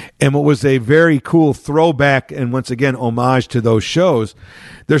 And what was a very cool throwback and, once again, homage to those shows,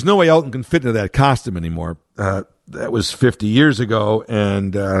 there's no way Elton can fit into that costume anymore. That was 50 years ago,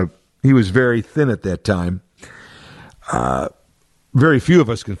 and he was very thin at that time. Very few of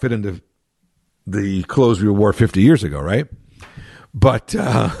us can fit into the clothes we wore 50 years ago, right? But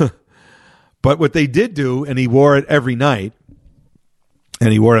what they did do, and he wore it every night,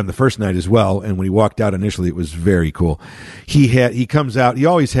 and he wore it on the first night as well. And when he walked out initially, it was very cool. He comes out. He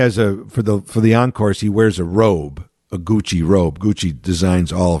always has for the encores. He wears a robe, a Gucci robe. Gucci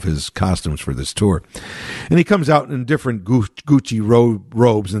designs all of his costumes for this tour, and he comes out in different Gucci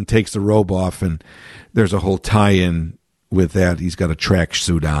robes and takes the robe off. And there's a whole tie-in with that. He's got a track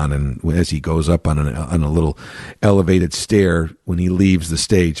suit on, and as he goes up on a little elevated stair when he leaves the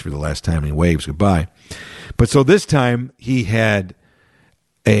stage for the last time, he waves goodbye. But so this time he had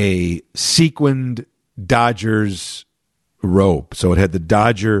a sequined Dodgers robe. So it had the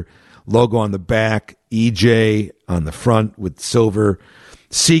Dodger logo on the back, EJ on the front with silver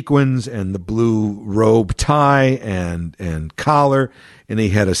sequins and the blue robe tie and collar. And he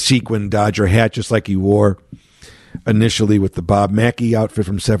had a sequined Dodger hat just like he wore initially with the Bob Mackie outfit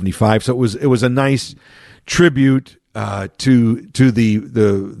from '75. So it was a nice tribute to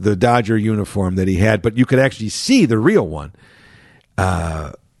the Dodger uniform that he had, but you could actually see the real one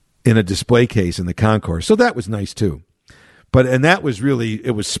in a display case in the concourse. So that was nice too. And that was really,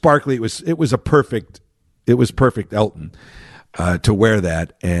 it was sparkly. It was perfect Elton to wear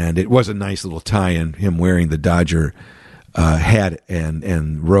that, and it was a nice little tie-in, him wearing the Dodger hat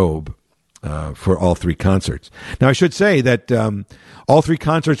and robe for all three concerts. Now, I should say that all three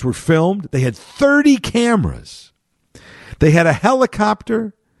concerts were filmed. They had 30 cameras. They had a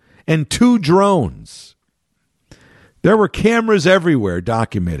helicopter and 2 drones. There were cameras everywhere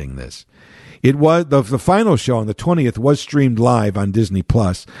documenting this. It was the final show on the 20th was streamed live on Disney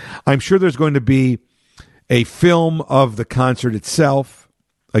Plus. I'm sure there's going to be a film of the concert itself.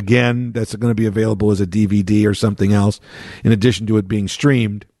 Again, that's going to be available as a DVD or something else, in addition to it being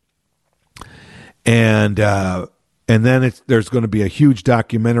streamed. And then there's going to be a huge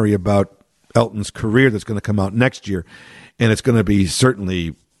documentary about Elton's career that's going to come out next year, and it's going to be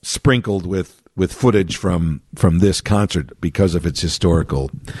certainly sprinkled with footage from this concert because of its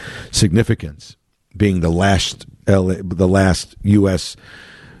historical significance, being the last U.S.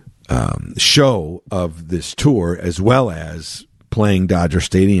 Show of this tour, as well as playing Dodger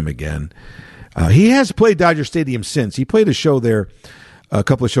Stadium again. He has played Dodger Stadium since. He played a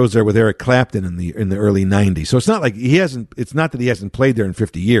couple of shows there with Eric Clapton in the early '90s. So it's not like he hasn't. It's not that he hasn't played there in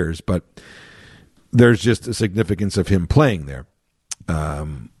 50 years, but there's just a significance of him playing there.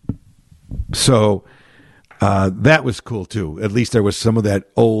 So that was cool too. At least there was some of that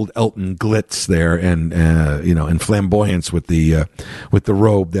old Elton glitz there, and flamboyance with the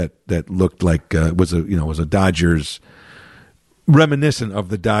robe that looked like was a Dodgers, reminiscent of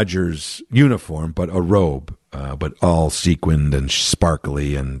the Dodgers uniform, but a robe, but all sequined and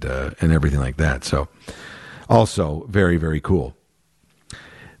sparkly and everything like that. So also very, very cool.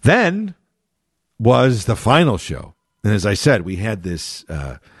 Then was the final show. And as I said, we had this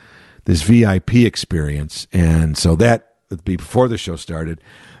VIP experience. And so that, before the show started,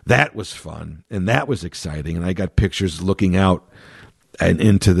 that was fun and that was exciting. And I got pictures looking out and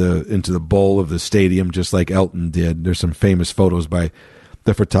into the bowl of the stadium, just like Elton did. There's some famous photos by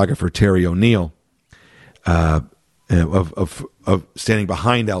the photographer Terry O'Neill of standing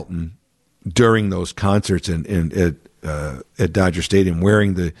behind Elton during those concerts at Dodger Stadium,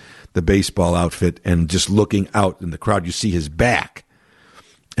 wearing the baseball outfit and just looking out in the crowd. You see his back,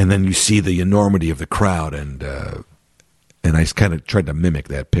 and then you see the enormity of the crowd, and I kind of tried to mimic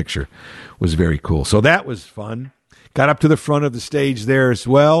that picture. It was very cool. So that was fun. Got up to the front of the stage there as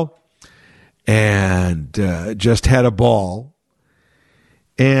well, and just had a ball.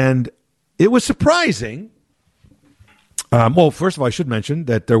 And it was surprising. Well, first of all, I should mention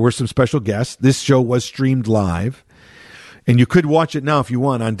that there were some special guests. This show was streamed live, and you could watch it now if you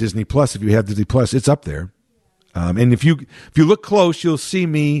want on Disney Plus. If you have Disney Plus, it's up there. And if you look close, you'll see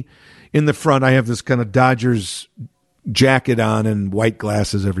me in the front. I have this kind of Dodgers jacket on and white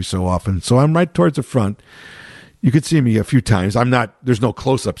glasses every so often, so I'm right towards the front. You could see me a few times. There's no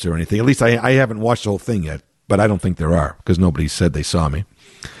close-ups or anything. At least I haven't watched the whole thing yet, but I don't think there are because nobody said they saw me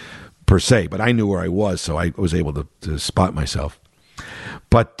per se. But I knew where I was, so I was able to spot myself.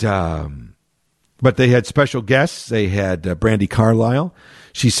 But they had special guests. They had Brandi Carlile.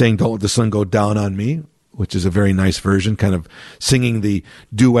 She sang "Don't Let the Sun Go Down on Me," which is a very nice version, kind of singing the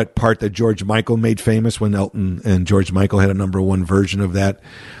duet part that George Michael made famous when Elton and George Michael had a number one version of that.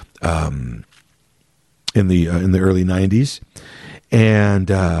 In the early 90s, and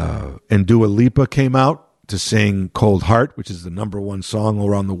Dua Lipa came out to sing "Cold Heart," which is the number one song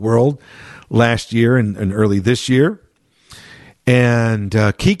around the world last year and early this year, and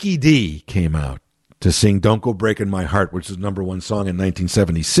Kiki D came out to sing "Don't Go Breaking My Heart," which is the number one song in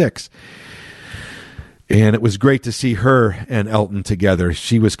 1976. And it was great to see her and Elton together.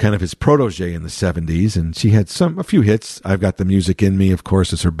 She was kind of his protege in the 70s, and she had a few hits. "I've Got the Music in Me," of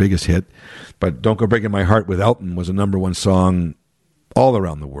course, is her biggest hit. But "Don't Go Breaking My Heart" with Elton was a number one song all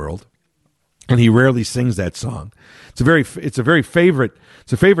around the world. And he rarely sings that song. It's a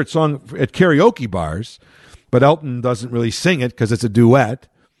favorite song at karaoke bars, but Elton doesn't really sing it because it's a duet.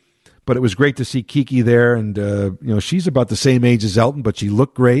 But it was great to see Kiki there, and she's about the same age as Elton, but she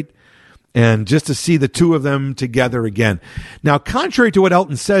looked great. And just to see the two of them together again. Now, contrary to what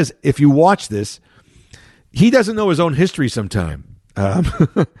Elton says, if you watch this, he doesn't know his own history sometime.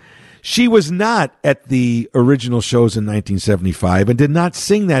 She was not at the original shows in 1975 and did not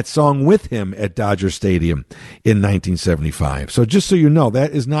sing that song with him at Dodger Stadium in 1975. So just so you know,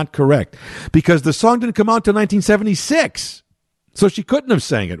 that is not correct. Because the song didn't come out until 1976. So she couldn't have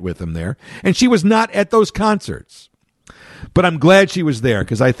sang it with him there. And she was not at those concerts. But I'm glad she was there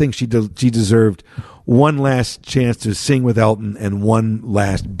because I think she deserved one last chance to sing with Elton and one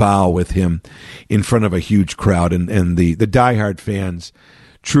last bow with him in front of a huge crowd. And the diehard fans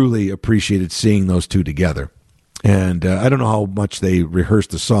truly appreciated seeing those two together. And I don't know how much they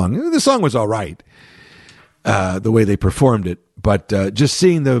rehearsed the song. The song was all right, the way they performed it. But just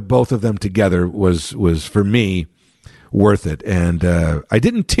seeing the both of them together was for me worth it. And I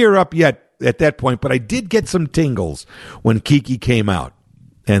didn't tear up yet at that point, but I did get some tingles when Kiki came out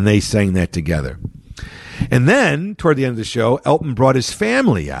and they sang that together. And then toward the end of the show, Elton brought his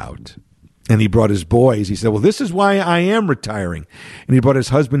family out and he brought his boys. He said, "Well, this is why I am retiring." And he brought his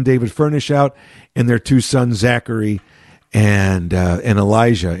husband, David Furnish, out and their two sons, Zachary and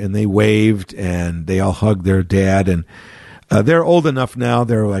Elijah. And they waved and they all hugged their dad. And they're old enough now.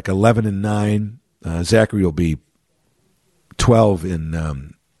 They're like 11 and 9. Zachary will be 12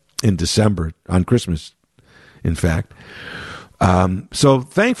 in December, on Christmas, in fact. So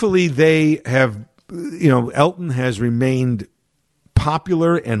thankfully they have, Elton has remained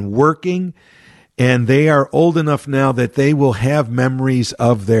popular and working, and they are old enough now that they will have memories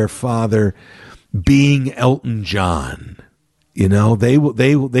of their father being Elton John.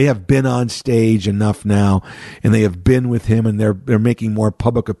 They have been on stage enough now, and they have been with him, and they're making more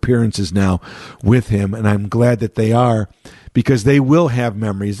public appearances now with him, and I'm glad that they are, because they will have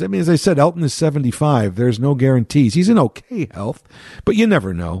memories. I mean, as I said, Elton is 75. There's no guarantees. He's in okay health, but you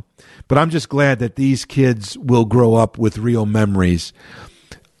never know. But I'm just glad that these kids will grow up with real memories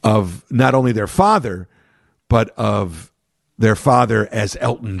of not only their father, but of their father as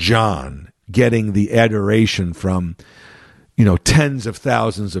Elton John, getting the adoration from tens of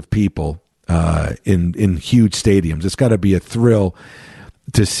thousands of people in huge stadiums. It's got to be a thrill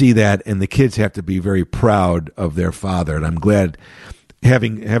to see that, and the kids have to be very proud of their father. And I'm glad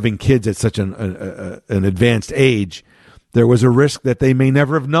having kids at such an advanced age there was a risk that they may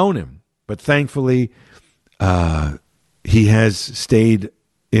never have known him. But thankfully, he has stayed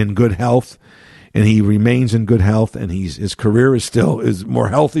in good health, and he remains in good health, and his career is more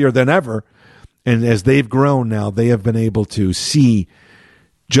healthier than ever. And as they've grown now, they have been able to see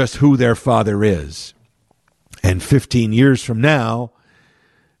just who their father is. And 15 years from now,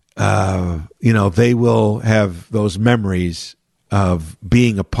 they will have those memories of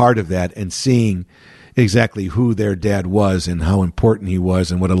being a part of that and seeing exactly who their dad was and how important he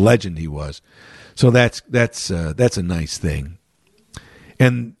was and what a legend he was. So that's a nice thing.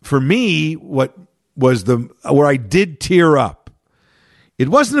 And for me, what was where I did tear up, it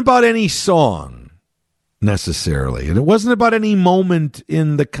wasn't about any song necessarily, and it wasn't about any moment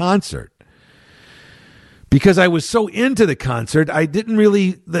in the concert. Because I was so into the concert, I didn't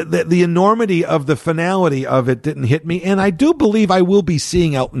really, the enormity of the finality of it didn't hit me. And I do believe I will be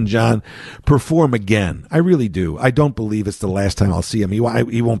seeing Elton John perform again. I really do. I don't believe it's the last time I'll see him. He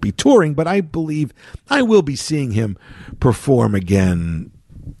won't be touring, but I believe I will be seeing him perform again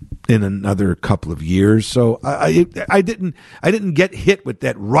in another couple of years. So I didn't get hit with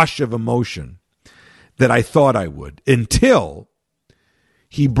that rush of emotion that I thought I would until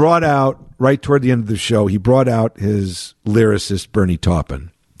he brought out, right toward the end of the show, he brought out his lyricist, Bernie Taupin,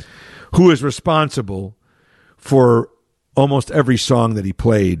 who is responsible for almost every song that he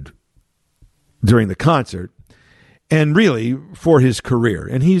played during the concert, and really for his career.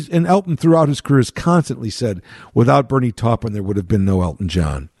 And Elton throughout his career has constantly said, without Bernie Taupin, there would have been no Elton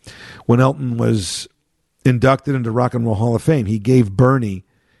John. When Elton was inducted into Rock and Roll Hall of Fame, he gave Bernie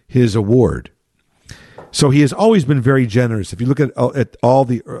his award. So he has always been very generous. If you look at all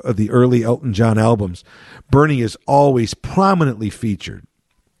the early Elton John albums, Bernie is always prominently featured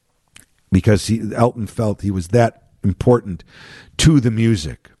because Elton felt he was that important to the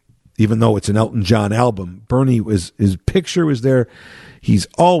music. Even though it's an Elton John album, his picture was there. He's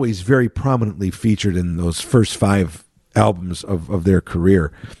always very prominently featured in those first 5 albums of their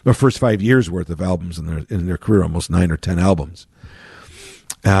career, the first 5 years worth of albums in their career, almost 9 or 10 albums.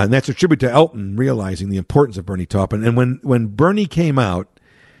 And that's a tribute to Elton realizing the importance of Bernie Taupin. And when Bernie came out,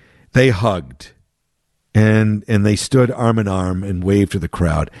 they hugged and they stood arm in arm and waved to the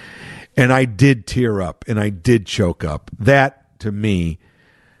crowd. And I did tear up and I did choke up. That, to me,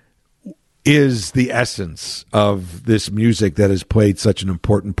 is the essence of this music that has played such an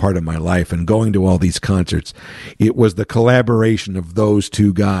important part of my life. And going to all these concerts, it was the collaboration of those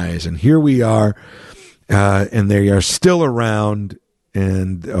two guys. And here we are, and they are still around.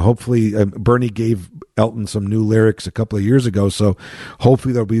 And hopefully Bernie gave Elton some new lyrics a couple of years ago, so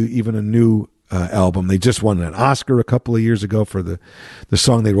hopefully there'll be even a new album. They just won an Oscar a couple of years ago for the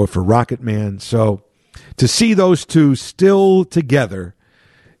song they wrote for Rocket Man. So to see those two still together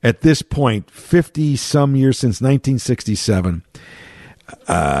at this point, 50-some years since 1967,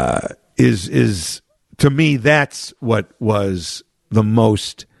 is to me, that's what was the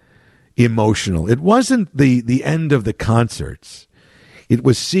most emotional. It wasn't the end of the concerts. It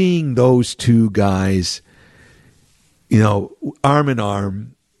was seeing those two guys, arm in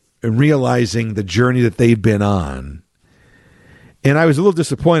arm, and realizing the journey that they've been on. And I was a little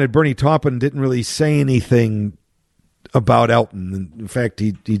disappointed. Bernie Taupin didn't really say anything about Elton. In fact,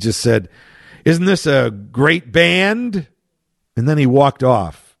 he just said, "Isn't this a great band?" And then he walked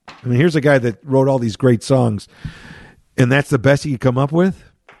off. I mean, here's a guy that wrote all these great songs, and that's the best he could come up with.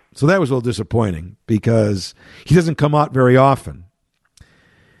 So that was a little disappointing because he doesn't come out very often.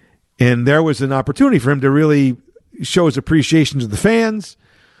 And there was an opportunity for him to really show his appreciation to the fans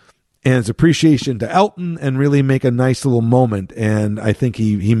and his appreciation to Elton and really make a nice little moment. And I think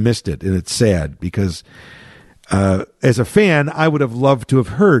he missed it, and it's sad because as a fan, I would have loved to have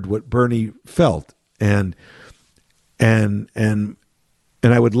heard what Bernie felt, and I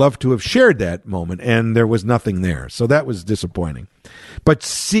would love to have shared that moment, and there was nothing there. So that was disappointing. But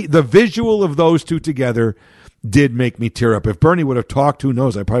see, the visual of those two together did make me tear up. If Bernie would have talked, who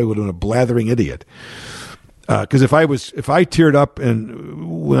knows? I probably would have been a blathering idiot. Because if I teared up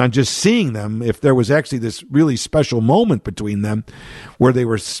and when I'm just seeing them, if there was actually this really special moment between them where they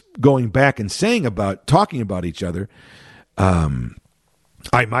were going back and talking about each other, I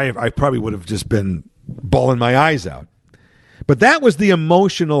probably would have just been bawling my eyes out. But that was the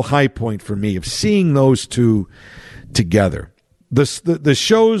emotional high point for me of seeing those two together. The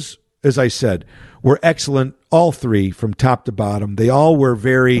shows, as I said, were excellent, all three from top to bottom. They all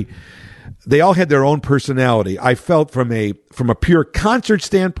had their own personality. I felt from a pure concert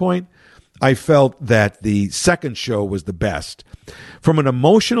standpoint, I felt that the second show was the best. From an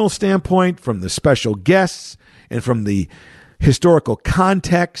emotional standpoint, from the special guests and from the historical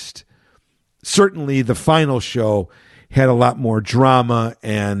context, certainly the final show had a lot more drama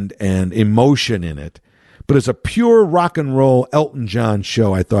and emotion in it. But as a pure rock and roll Elton John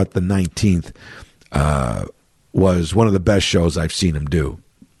show, I thought the 19th was one of the best shows I've seen him do.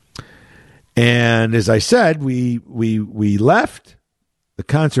 And as I said, we left. The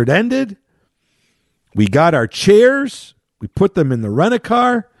concert ended. We got our chairs. We put them in the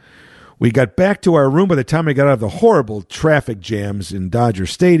rent-a-car. We got back to our room by the time we got out of the horrible traffic jams in Dodger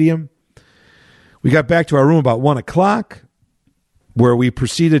Stadium. We got back to our room about 1 o'clock, where we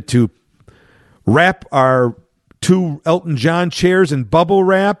proceeded to wrap our 2 Elton John chairs in bubble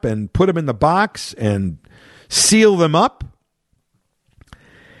wrap and put them in the box and seal them up.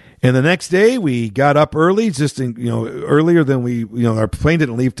 And the next day we got up early, earlier than our plane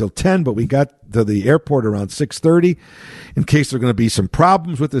didn't leave till 10, but we got to the airport around 6:30 in case there were going to be some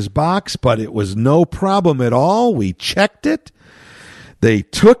problems with this box, but it was no problem at all. We checked it. They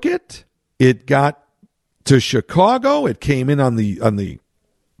took it. It got to Chicago. It came in on the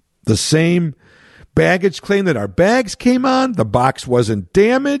same baggage claim that our bags came on. The box wasn't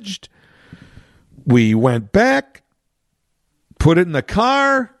damaged. We went back, put it in the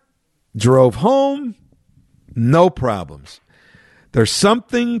car, drove home, no problems. There's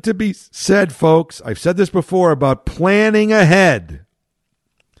something to be said, folks. I've said this before about planning ahead.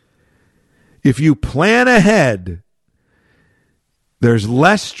 If you plan ahead, there's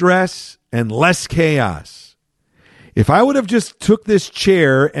less stress and less chaos. If I would have just took this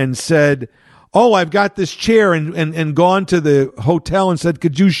chair and said, oh, I've got this chair and gone to the hotel and said,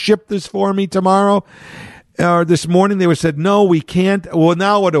 could you ship this for me tomorrow? Or this morning they would have said, no, we can't. Well,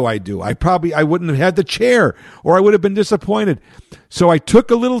 now what do? I wouldn't have had the chair, or I would have been disappointed. So I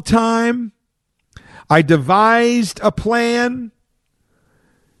took a little time. I devised a plan.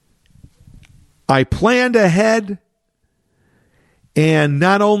 I planned ahead. And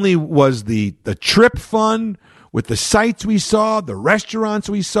not only was the trip fun with the sights we saw, the restaurants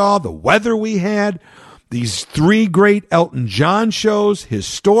we saw, the weather we had, these 3 great Elton John shows,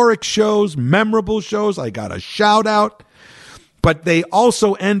 historic shows, memorable shows. I got a shout out. But they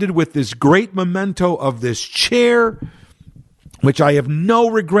also ended with this great memento of this chair, which I have no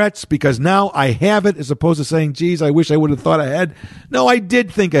regrets because now I have it, as opposed to saying, geez, I wish I would have thought ahead. No, I did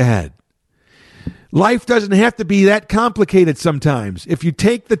think ahead. Life doesn't have to be that complicated sometimes if you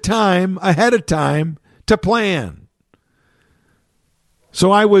take the time ahead of time to plan.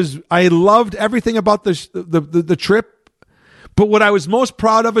 So I loved everything about the trip, but what I was most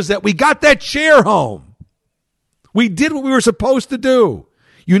proud of is that we got that chair home. We did what we were supposed to do.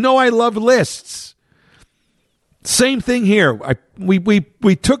 You know I love lists. Same thing here.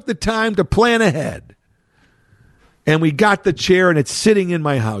 We took the time to plan ahead, and we got the chair, and it's sitting in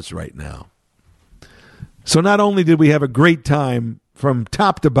my house right now. So not only did we have a great time from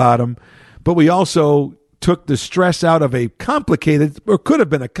top to bottom, but we also took the stress out of a complicated, or could have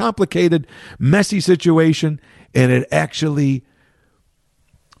been a complicated, messy situation, and it actually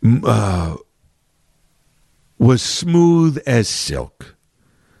was smooth as silk.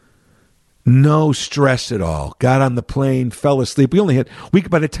 No stress at all. Got on the plane, fell asleep.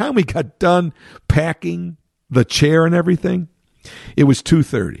 By the time we got done packing the chair and everything, it was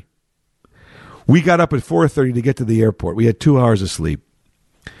 2:30. We got up at 4:30 to get to the airport. We had 2 hours of sleep.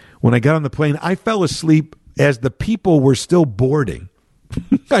 When I got on the plane, I fell asleep as the people were still boarding.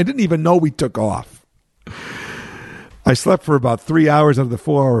 I didn't even know we took off. I slept for about 3 hours of the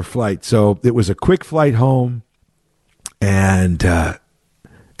 4-hour flight. So it was a quick flight home, and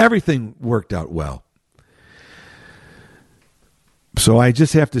everything worked out well. So I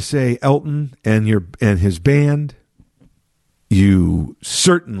just have to say, Elton and his band, you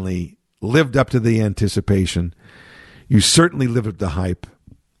certainly lived up to the anticipation. You certainly lived up to the hype.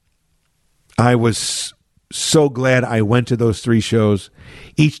 I was so glad I went to those 3 shows.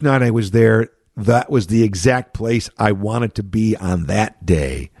 Each night I was there, that was the exact place I wanted to be on that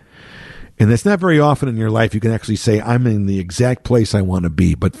day. And it's not very often in your life you can actually say, I'm in the exact place I want to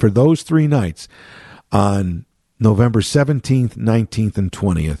be. But for those 3 nights, on November 17th, 19th, and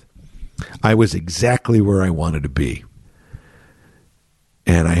 20th, I was exactly where I wanted to be.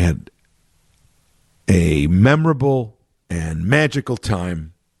 And I had a memorable and magical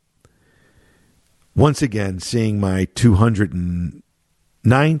time once again seeing my 209th,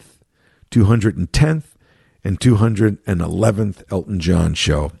 210th, and 211th Elton John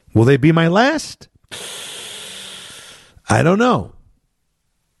show. Will they be my last? I don't know.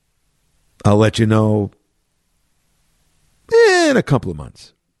 I'll let you know in a couple of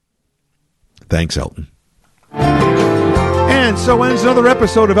months. Thanks, Elton. And so ends another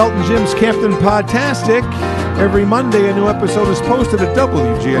episode of Elton Jim's Captain Podtastic. Every Monday, a new episode is posted at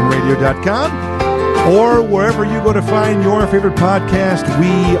WGNradio.com. or wherever you go to find your favorite podcast,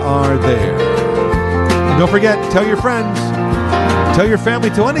 we are there. And don't forget, tell your friends, tell your family,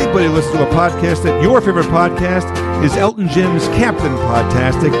 tell anybody who listens to a podcast that your favorite podcast is Elton Jim's Captain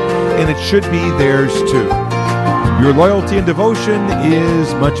Podtastic, and it should be theirs too. Your loyalty and devotion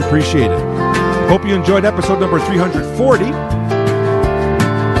is much appreciated. Hope you enjoyed episode number 340.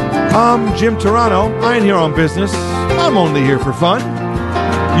 I'm Jim Turano. I ain't here on business. I'm only here for fun.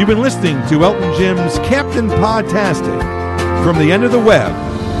 You've been listening to Elton Jim's Captain Podtastic, from the end of the web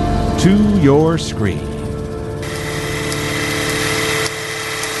to your screen.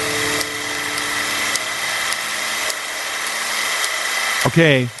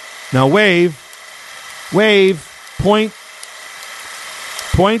 Okay, now wave, point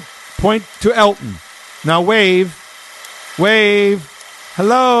to Elton. Now wave,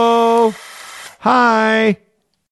 hello, hi.